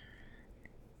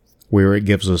 where it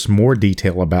gives us more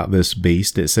detail about this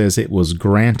beast, it says it was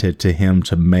granted to him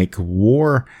to make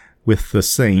war with the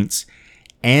saints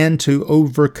and to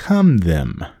overcome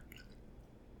them.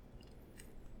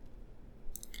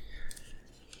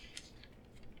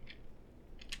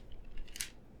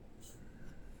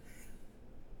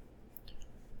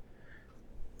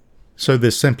 So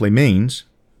this simply means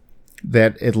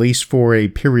that at least for a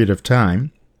period of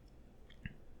time,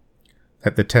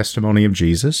 that the testimony of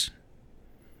Jesus,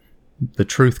 the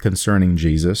truth concerning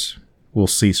Jesus, will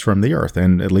cease from the earth.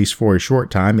 And at least for a short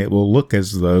time, it will look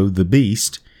as though the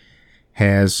beast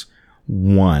has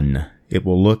won. It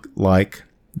will look like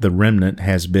the remnant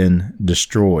has been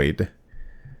destroyed.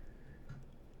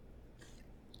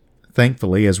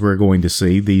 Thankfully, as we're going to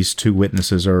see, these two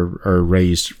witnesses are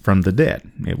raised from the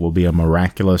dead. It will be a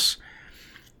miraculous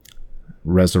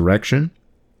resurrection,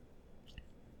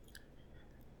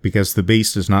 because the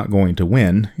beast is not going to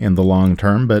win in the long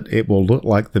term, but it will look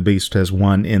like the beast has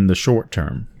won in the short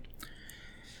term.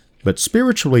 But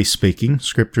spiritually speaking,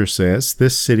 Scripture says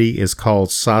this city is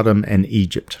called Sodom and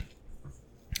Egypt.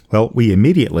 Well, we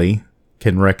immediately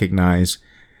can recognize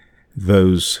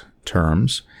those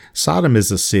terms. Sodom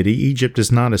is a city. Egypt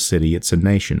is not a city. It's a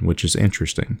nation, which is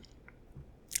interesting,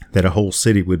 that a whole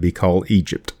city would be called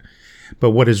Egypt.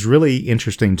 But what is really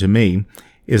interesting to me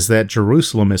is that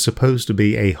Jerusalem is supposed to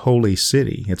be a holy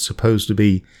city. It's supposed to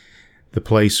be the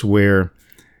place where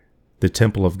the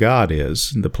temple of God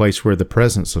is, the place where the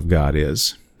presence of God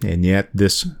is. And yet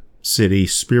this city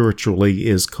spiritually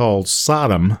is called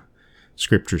Sodom,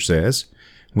 Scripture says.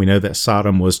 We know that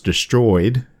Sodom was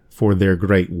destroyed for their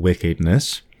great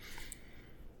wickedness.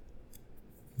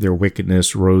 Their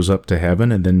wickedness rose up to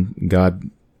heaven, and then God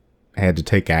had to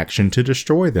take action to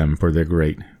destroy them for their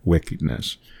great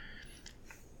wickedness.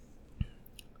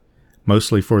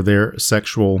 Mostly for their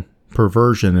sexual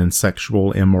perversion and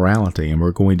sexual immorality. And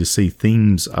we're going to see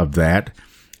themes of that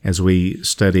as we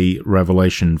study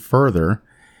Revelation further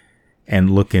and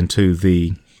look into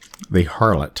the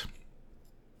harlot.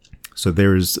 So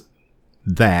there's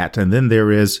that. And then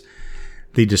there is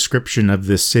the description of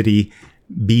this city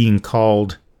being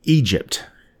called Egypt.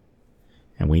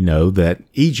 And we know that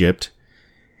Egypt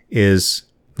is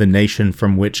the nation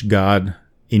from which God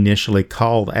initially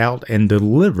called out and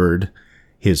delivered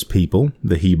his people,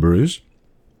 the Hebrews,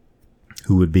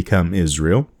 who would become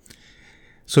Israel.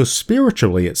 So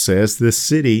spiritually, it says, this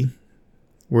city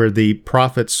where the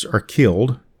prophets are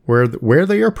killed, where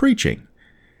they are preaching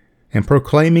and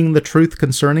proclaiming the truth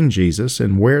concerning Jesus,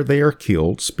 and where they are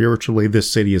killed, spiritually,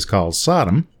 this city is called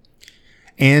Sodom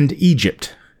and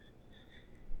Egypt,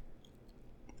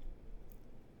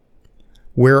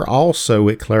 where also,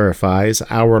 it clarifies,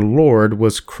 our Lord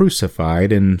was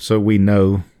crucified. And so we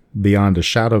know beyond a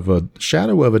shadow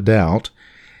of a doubt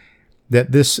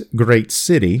that this great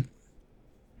city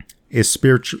is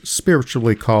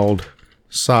spiritually called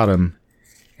Sodom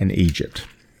and Egypt.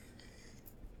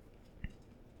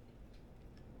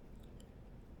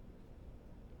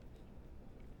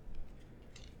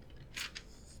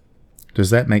 Does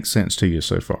that make sense to you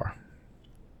so far?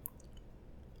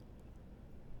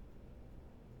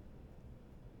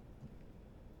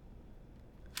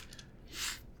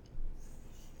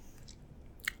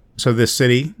 So this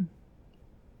city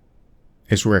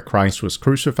is where Christ was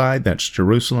crucified. That's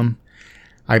Jerusalem.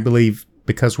 I believe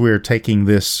because we're taking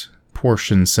this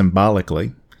portion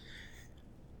symbolically,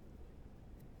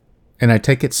 and I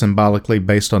take it symbolically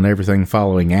based on everything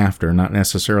following after, not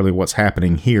necessarily what's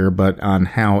happening here, but on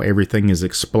how everything is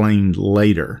explained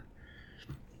later.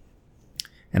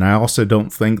 And I also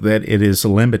don't think that it is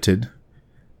limited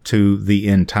to the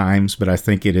end times, but I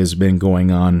think it has been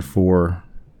going on for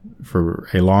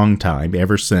a long time,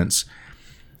 ever since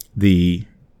the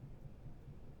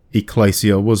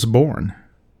ecclesia was born.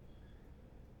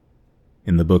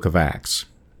 in the book of Acts.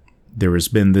 There has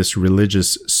been this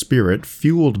religious spirit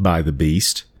fueled by the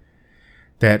beast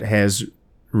that has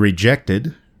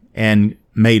rejected and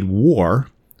made war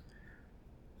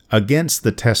against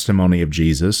the testimony of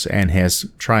Jesus and has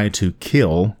tried to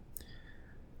kill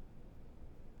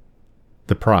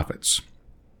the prophets.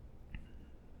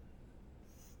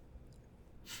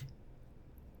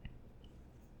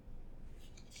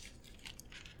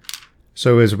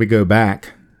 So as we go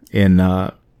back in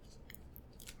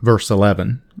verse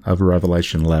 11 of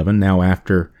Revelation 11, now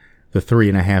after the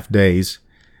 3.5 days,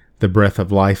 the breath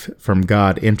of life from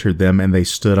God entered them, and they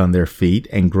stood on their feet,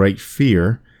 and great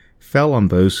fear fell on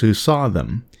those who saw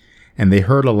them. And they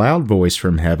heard a loud voice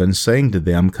from heaven saying to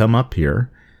them, "Come up here."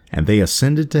 And they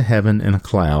ascended to heaven in a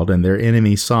cloud, and their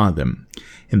enemies saw them.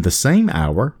 In the same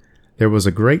hour there was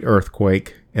a great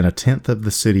earthquake, and 1/10 of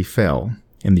the city fell.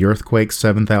 In the earthquake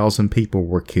 7,000 people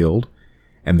were killed,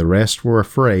 and the rest were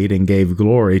afraid and gave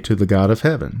glory to the God of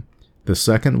heaven. The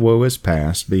second woe is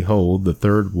past. Behold, the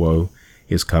third woe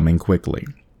is coming quickly.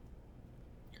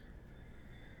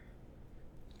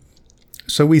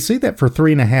 So we see that for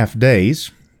 3.5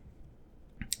 days,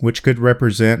 which could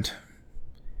represent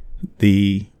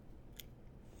the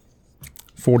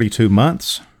 42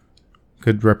 months,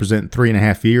 could represent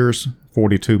 3.5 years,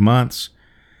 42 months,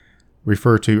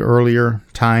 refer to earlier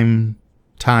times,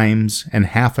 and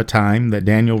half a time that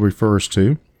Daniel refers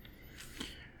to.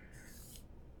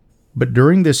 But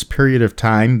during this period of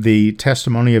time, the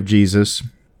testimony of Jesus,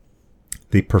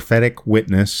 the prophetic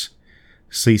witness,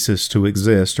 ceases to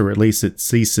exist, or at least it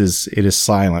is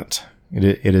silent.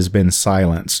 It has been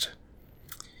silenced.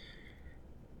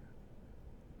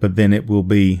 But then it will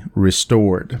be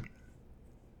restored.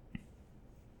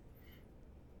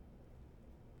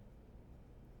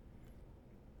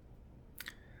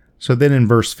 So then in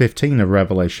verse 15 of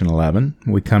Revelation 11,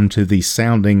 we come to the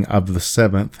sounding of the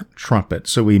 7th trumpet.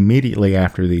 So immediately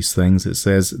after these things, it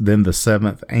says, "Then the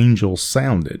 7th angel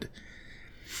sounded.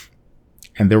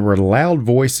 And there were loud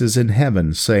voices in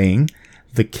heaven saying,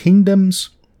 'The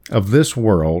kingdoms of this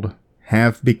world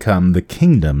have become the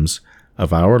kingdoms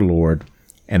of our Lord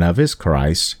and of his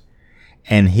Christ,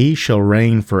 and he shall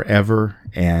reign forever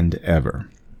and ever.'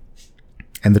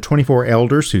 And the 24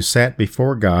 elders who sat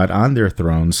before God on their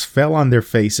thrones fell on their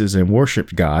faces and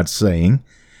worshipped God, saying,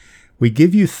 'We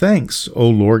give you thanks, O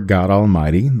Lord God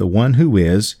Almighty, the one who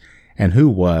is, and who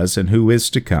was, and who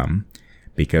is to come,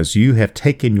 because you have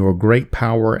taken your great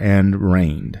power and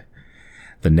reigned.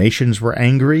 The nations were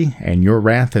angry, and your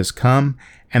wrath has come,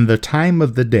 and the time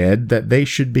of the dead, that they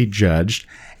should be judged,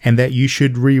 and that you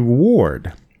should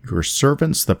reward your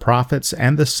servants, the prophets,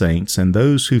 and the saints, and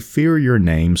those who fear your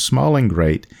name, small and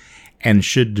great, and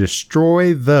should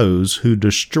destroy those who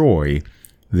destroy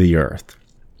the earth."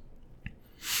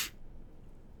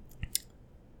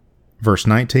 Verse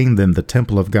 19, "Then the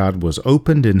temple of God was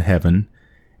opened in heaven,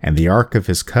 and the ark of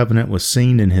his covenant was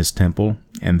seen in his temple,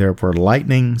 and there were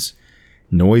lightnings,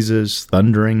 noises,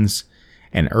 thunderings,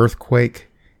 an earthquake,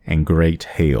 and great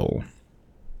hail."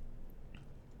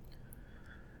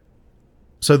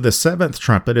 So the 7th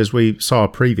trumpet, as we saw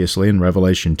previously in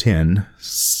Revelation 10,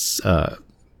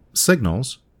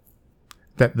 signals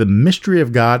that the mystery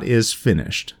of God is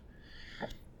finished.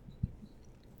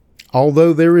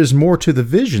 Although there is more to the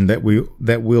vision that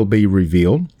will be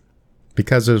revealed,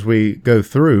 because as we go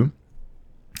through,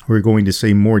 we're going to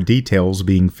see more details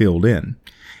being filled in.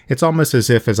 It's almost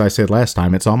as if, as I said last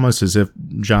time, it's almost as if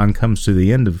John comes to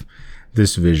the end of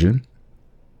this vision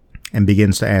and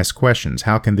begins to ask questions.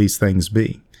 How can these things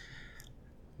be?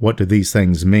 What do these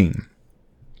things mean?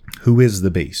 Who is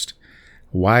the beast?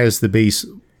 Why is the beast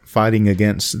fighting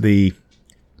against the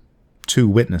 2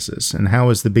 witnesses? And how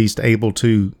is the beast able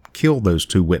to kill those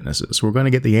 2 witnesses? We're going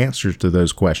to get the answers to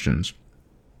those questions.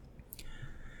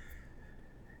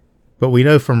 But we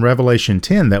know from Revelation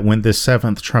 10 that when this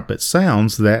 7th trumpet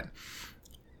sounds, that's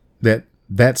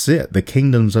it. The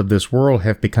kingdoms of this world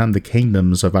have become the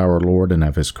kingdoms of our Lord and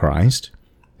of his Christ,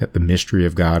 that the mystery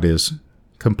of God is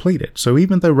completed. So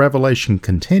even though Revelation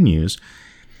continues,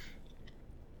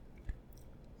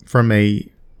 from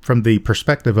the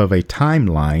perspective of a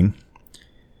timeline,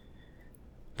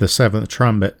 the 7th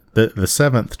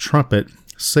trumpet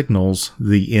signals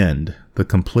the end, the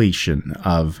completion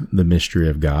of the mystery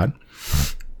of God.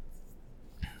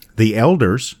 The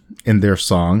elders, in their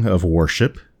song of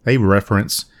worship, they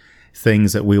reference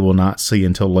things that we will not see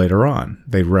until later on.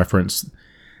 They reference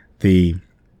the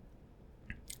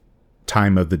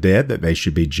time of the dead, that they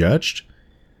should be judged,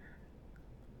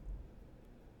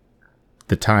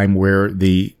 the time where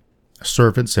the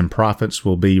servants and prophets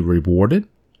will be rewarded.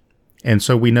 And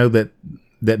so we know that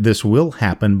that this will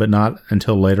happen, but not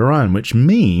until later on, which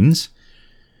means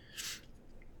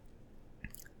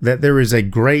that there is a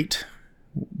great,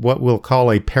 what we'll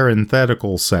call a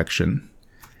parenthetical section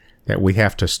that we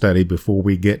have to study before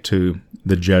we get to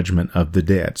the judgment of the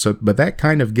dead. But that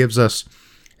kind of gives us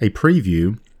a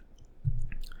preview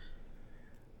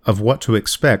of what to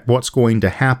expect, what's going to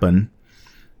happen,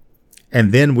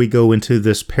 and then we go into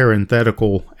this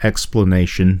parenthetical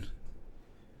explanation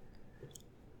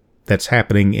that's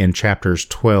happening in chapters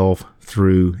 12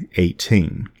 through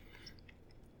 18.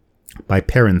 By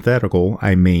parenthetical,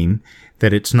 I mean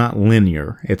that it's not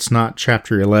linear. It's not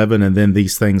chapter 11 and then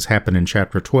these things happen in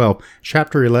chapter 12.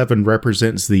 Chapter 11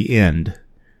 represents the end.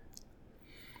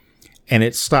 And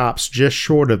it stops just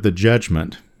short of the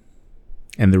judgment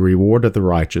and the reward of the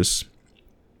righteous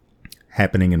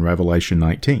happening in Revelation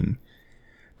 19.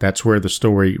 That's where the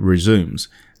story resumes.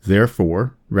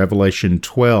 Therefore, Revelation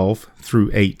 12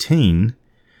 through 18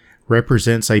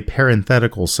 represents a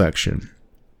parenthetical section.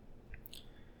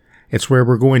 It's where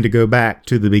we're going to go back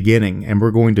to the beginning and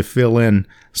we're going to fill in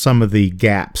some of the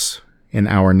gaps in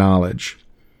our knowledge.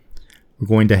 We're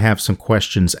going to have some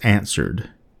questions answered.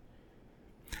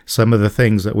 Some of the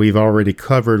things that we've already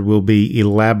covered will be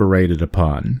elaborated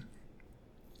upon,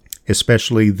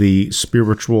 especially the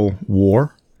spiritual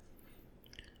war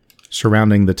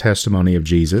surrounding the testimony of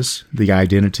Jesus, the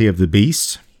identity of the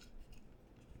beast,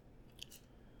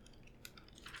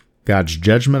 God's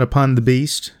judgment upon the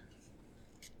beast,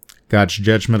 God's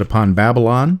judgment upon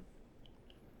Babylon.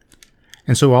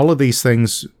 And so all of these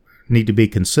things need to be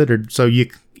considered. So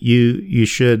you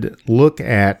should look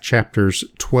at chapters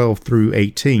 12 through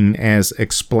 18 as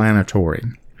explanatory,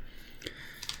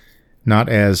 not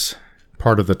as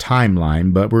part of the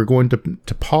timeline, but we're going to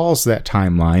pause that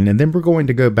timeline, and then we're going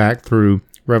to go back through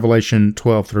Revelation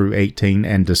 12 through 18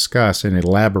 and discuss and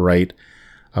elaborate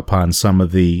upon some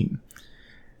of the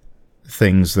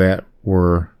things that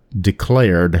were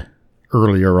declared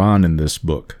earlier on in this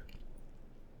book.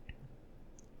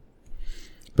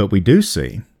 But we do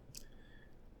see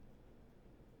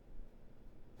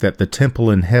that the temple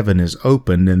in heaven is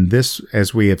opened, and this,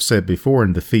 as we have said before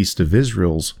in the Feast of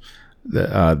Israel's,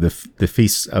 the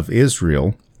Feasts of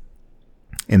Israel,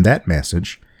 in that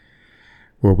message,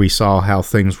 where we saw how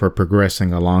things were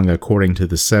progressing along according to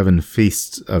the 7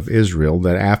 Feasts of Israel,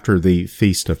 that after the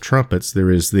Feast of Trumpets,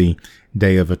 there is the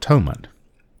Day of Atonement,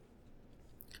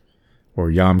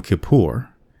 or Yom Kippur.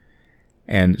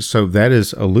 And so that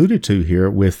is alluded to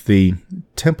here with the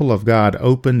temple of God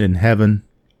opened in heaven.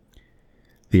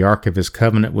 The Ark of His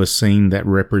Covenant was seen, that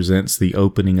represents the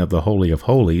opening of the Holy of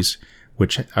Holies,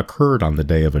 which occurred on the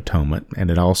Day of Atonement. And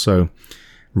it also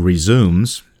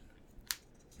resumes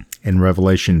in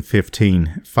Revelation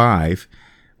 15:5,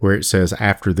 where it says,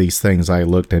 "After these things I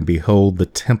looked, and behold, the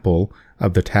temple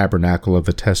of the tabernacle of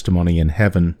the testimony in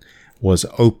heaven was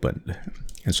opened."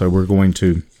 And so we're going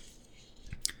to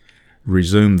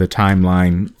resume the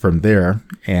timeline from there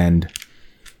and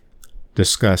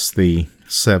discuss the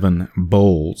 7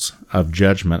 bowls of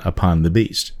judgment upon the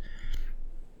beast.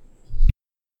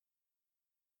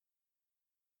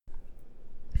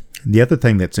 The other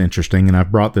thing that's interesting, and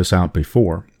I've brought this out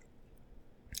before,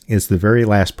 is the very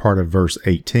last part of verse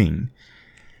 18,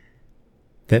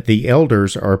 that the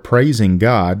elders are praising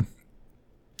God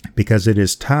because it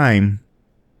is time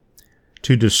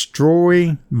to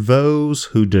destroy those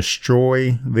who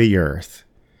destroy the earth.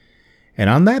 And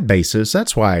on that basis,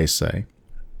 that's why I say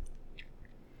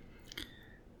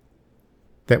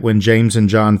that when James and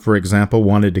John, for example,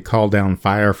 wanted to call down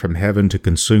fire from heaven to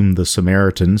consume the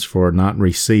Samaritans for not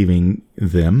receiving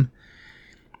them,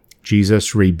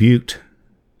 Jesus rebuked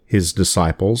his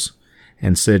disciples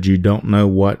and said, "You don't know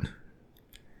what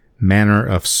manner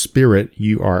of spirit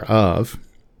you are of,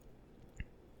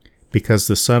 because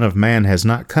the Son of Man has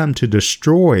not come to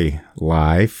destroy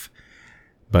life,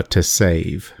 but to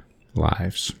save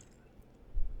lives."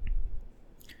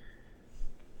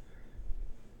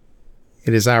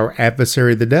 It is our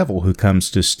adversary, the devil, who comes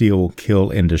to steal,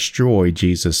 kill, and destroy,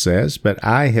 Jesus says, "But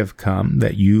I have come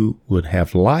that you would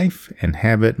have life and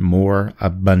have it more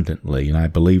abundantly." And I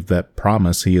believe that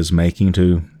promise he is making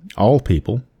to all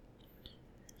people.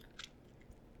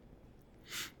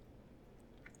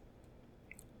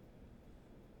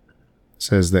 It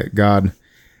says that God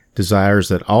desires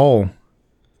that all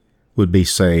would be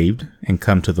saved and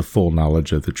come to the full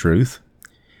knowledge of the truth,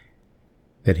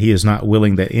 that he is not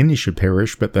willing that any should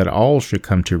perish, but that all should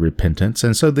come to repentance.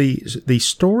 And so the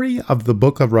story of the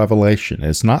book of Revelation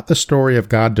is not the story of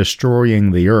God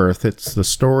destroying the earth. It's the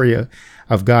story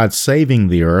of God saving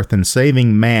the earth and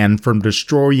saving man from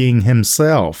destroying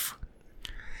himself.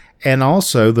 and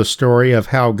also the story of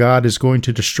how God is going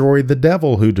to destroy the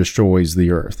devil who destroys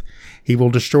the earth. He will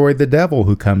destroy the devil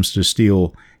who comes to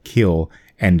steal, kill,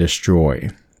 and destroy.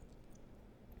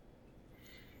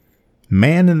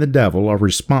 Man and the devil are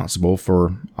responsible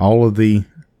for all of the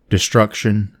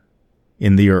destruction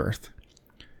in the earth.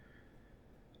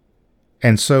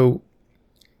 And so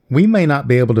we may not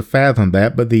be able to fathom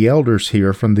that, but the elders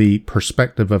here, from the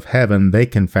perspective of heaven, they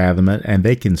can fathom it and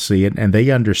they can see it, and they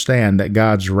understand that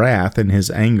God's wrath and his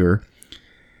anger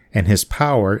and his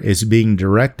power is being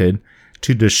directed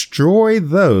to destroy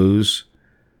those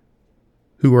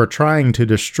who are trying to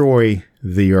destroy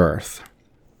the earth.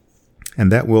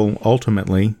 And that will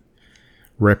ultimately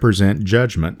represent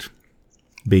judgment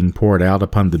being poured out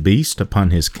upon the beast,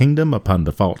 upon his kingdom, upon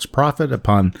the false prophet,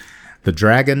 upon the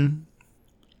dragon,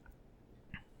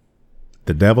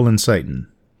 the devil, and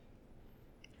Satan.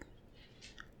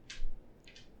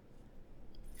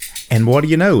 And what do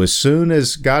you know? As soon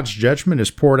as God's judgment is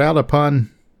poured out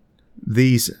upon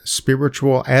these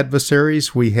spiritual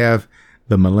adversaries, we have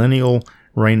the millennial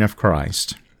reign of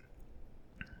Christ.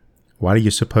 Why do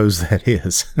you suppose that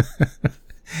is?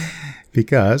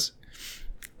 Because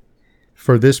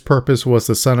for this purpose was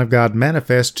the Son of God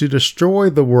manifest, to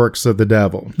destroy the works of the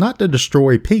devil. Not to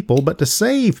destroy people, but to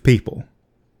save people.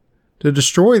 To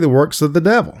destroy the works of the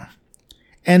devil.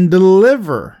 And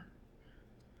deliver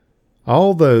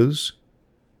all those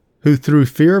who through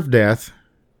fear of death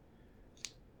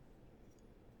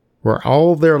were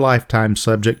all their lifetime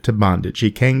subject to bondage. He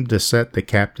came to set the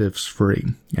captives free.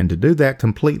 And to do that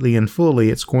completely and fully,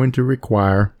 it's going to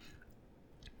require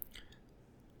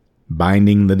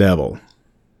binding the devil.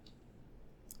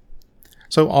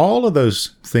 So all of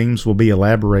those themes will be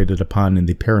elaborated upon in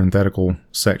the parenthetical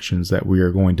sections that we are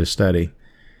going to study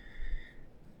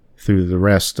through the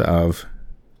rest of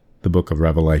the book of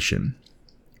Revelation.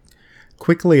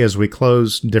 Quickly, as we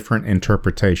close, different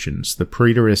interpretations. The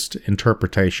preterist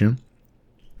interpretation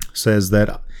says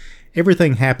that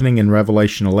everything happening in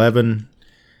Revelation 11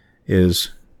 is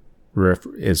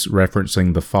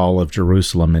referencing the fall of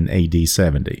Jerusalem in AD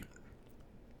 70.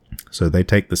 So they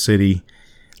take the city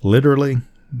literally.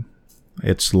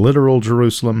 It's literal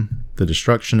Jerusalem, the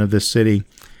destruction of this city,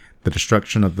 the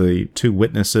destruction of the two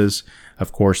witnesses.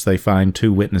 Of course, they find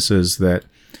two witnesses that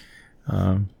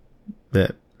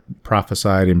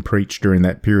prophesied and preached during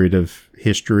that period of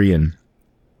history, and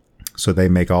so they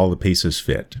make all the pieces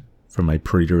fit from a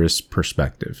preterist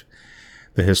perspective.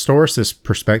 The historicist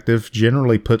perspective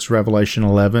generally puts Revelation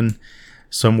 11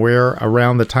 somewhere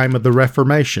around the time of the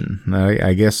Reformation.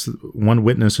 I guess one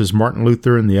witness is Martin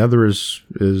Luther, and the other is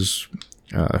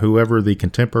whoever the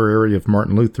contemporary of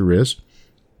Martin Luther is.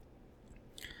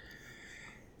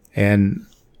 And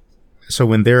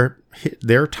so in their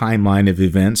timeline of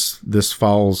events, this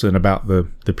falls in about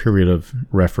the period of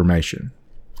Reformation.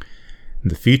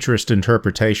 The futurist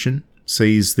interpretation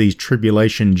sees these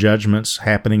tribulation judgments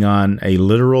happening on a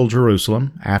literal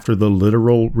Jerusalem after the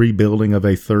literal rebuilding of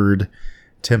a third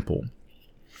temple.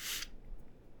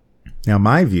 Now,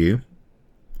 my view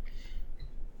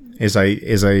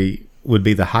would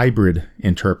be the hybrid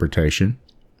interpretation.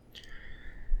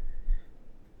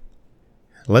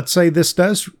 Let's say this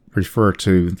does refer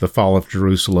to the fall of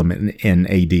Jerusalem in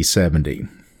AD 70.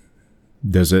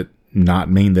 Does it not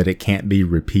mean that it can't be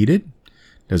repeated?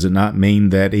 Does it not mean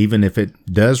that even if it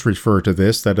does refer to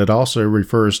this, that it also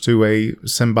refers to a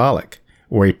symbolic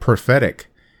or a prophetic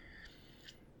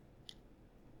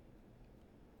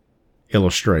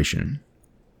illustration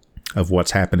of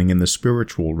what's happening in the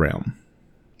spiritual realm?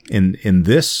 In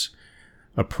this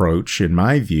approach, in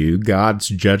my view, God's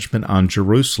judgment on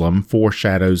Jerusalem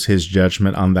foreshadows his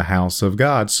judgment on the house of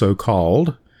God,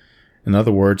 so-called. In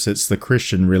other words, it's the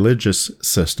Christian religious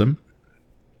system.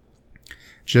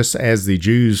 Just as the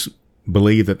Jews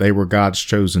believed that they were God's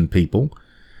chosen people,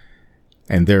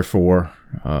 and therefore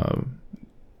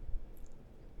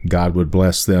God would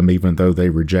bless them even though they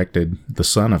rejected the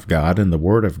Son of God and the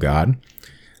Word of God.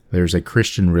 There's a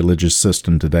Christian religious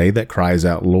system today that cries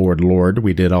out, "Lord, Lord,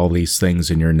 we did all these things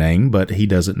in your name," but he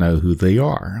doesn't know who they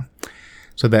are.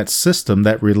 So that system,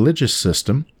 that religious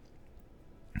system,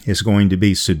 is going to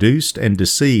be seduced and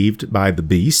deceived by the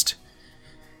beast.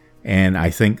 And I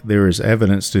think there is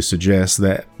evidence to suggest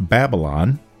that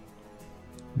Babylon,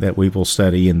 that we will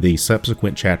study in the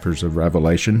subsequent chapters of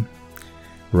Revelation,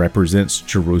 represents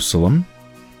Jerusalem.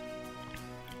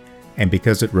 And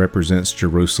because it represents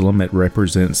Jerusalem, it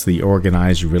represents the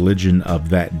organized religion of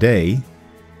that day,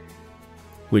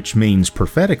 which means,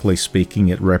 prophetically speaking,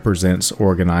 it represents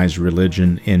organized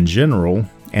religion in general,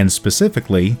 and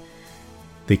specifically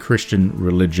the Christian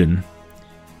religion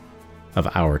of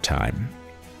our time.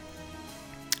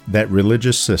 that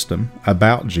religious system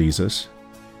about Jesus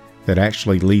that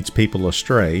actually leads people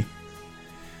astray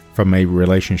from a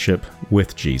relationship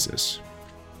with Jesus.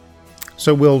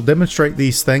 So we'll demonstrate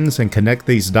these things and connect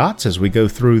these dots as we go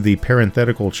through the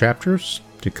parenthetical chapters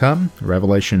to come,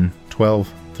 Revelation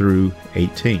 12 through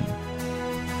 18.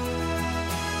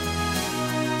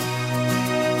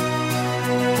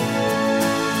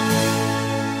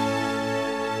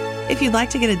 If you'd like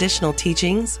to get additional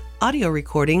teachings, audio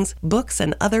recordings, books,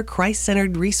 and other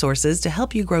Christ-centered resources to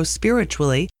help you grow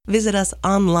spiritually, visit us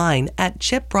online at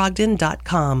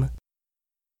chipbrogden.com.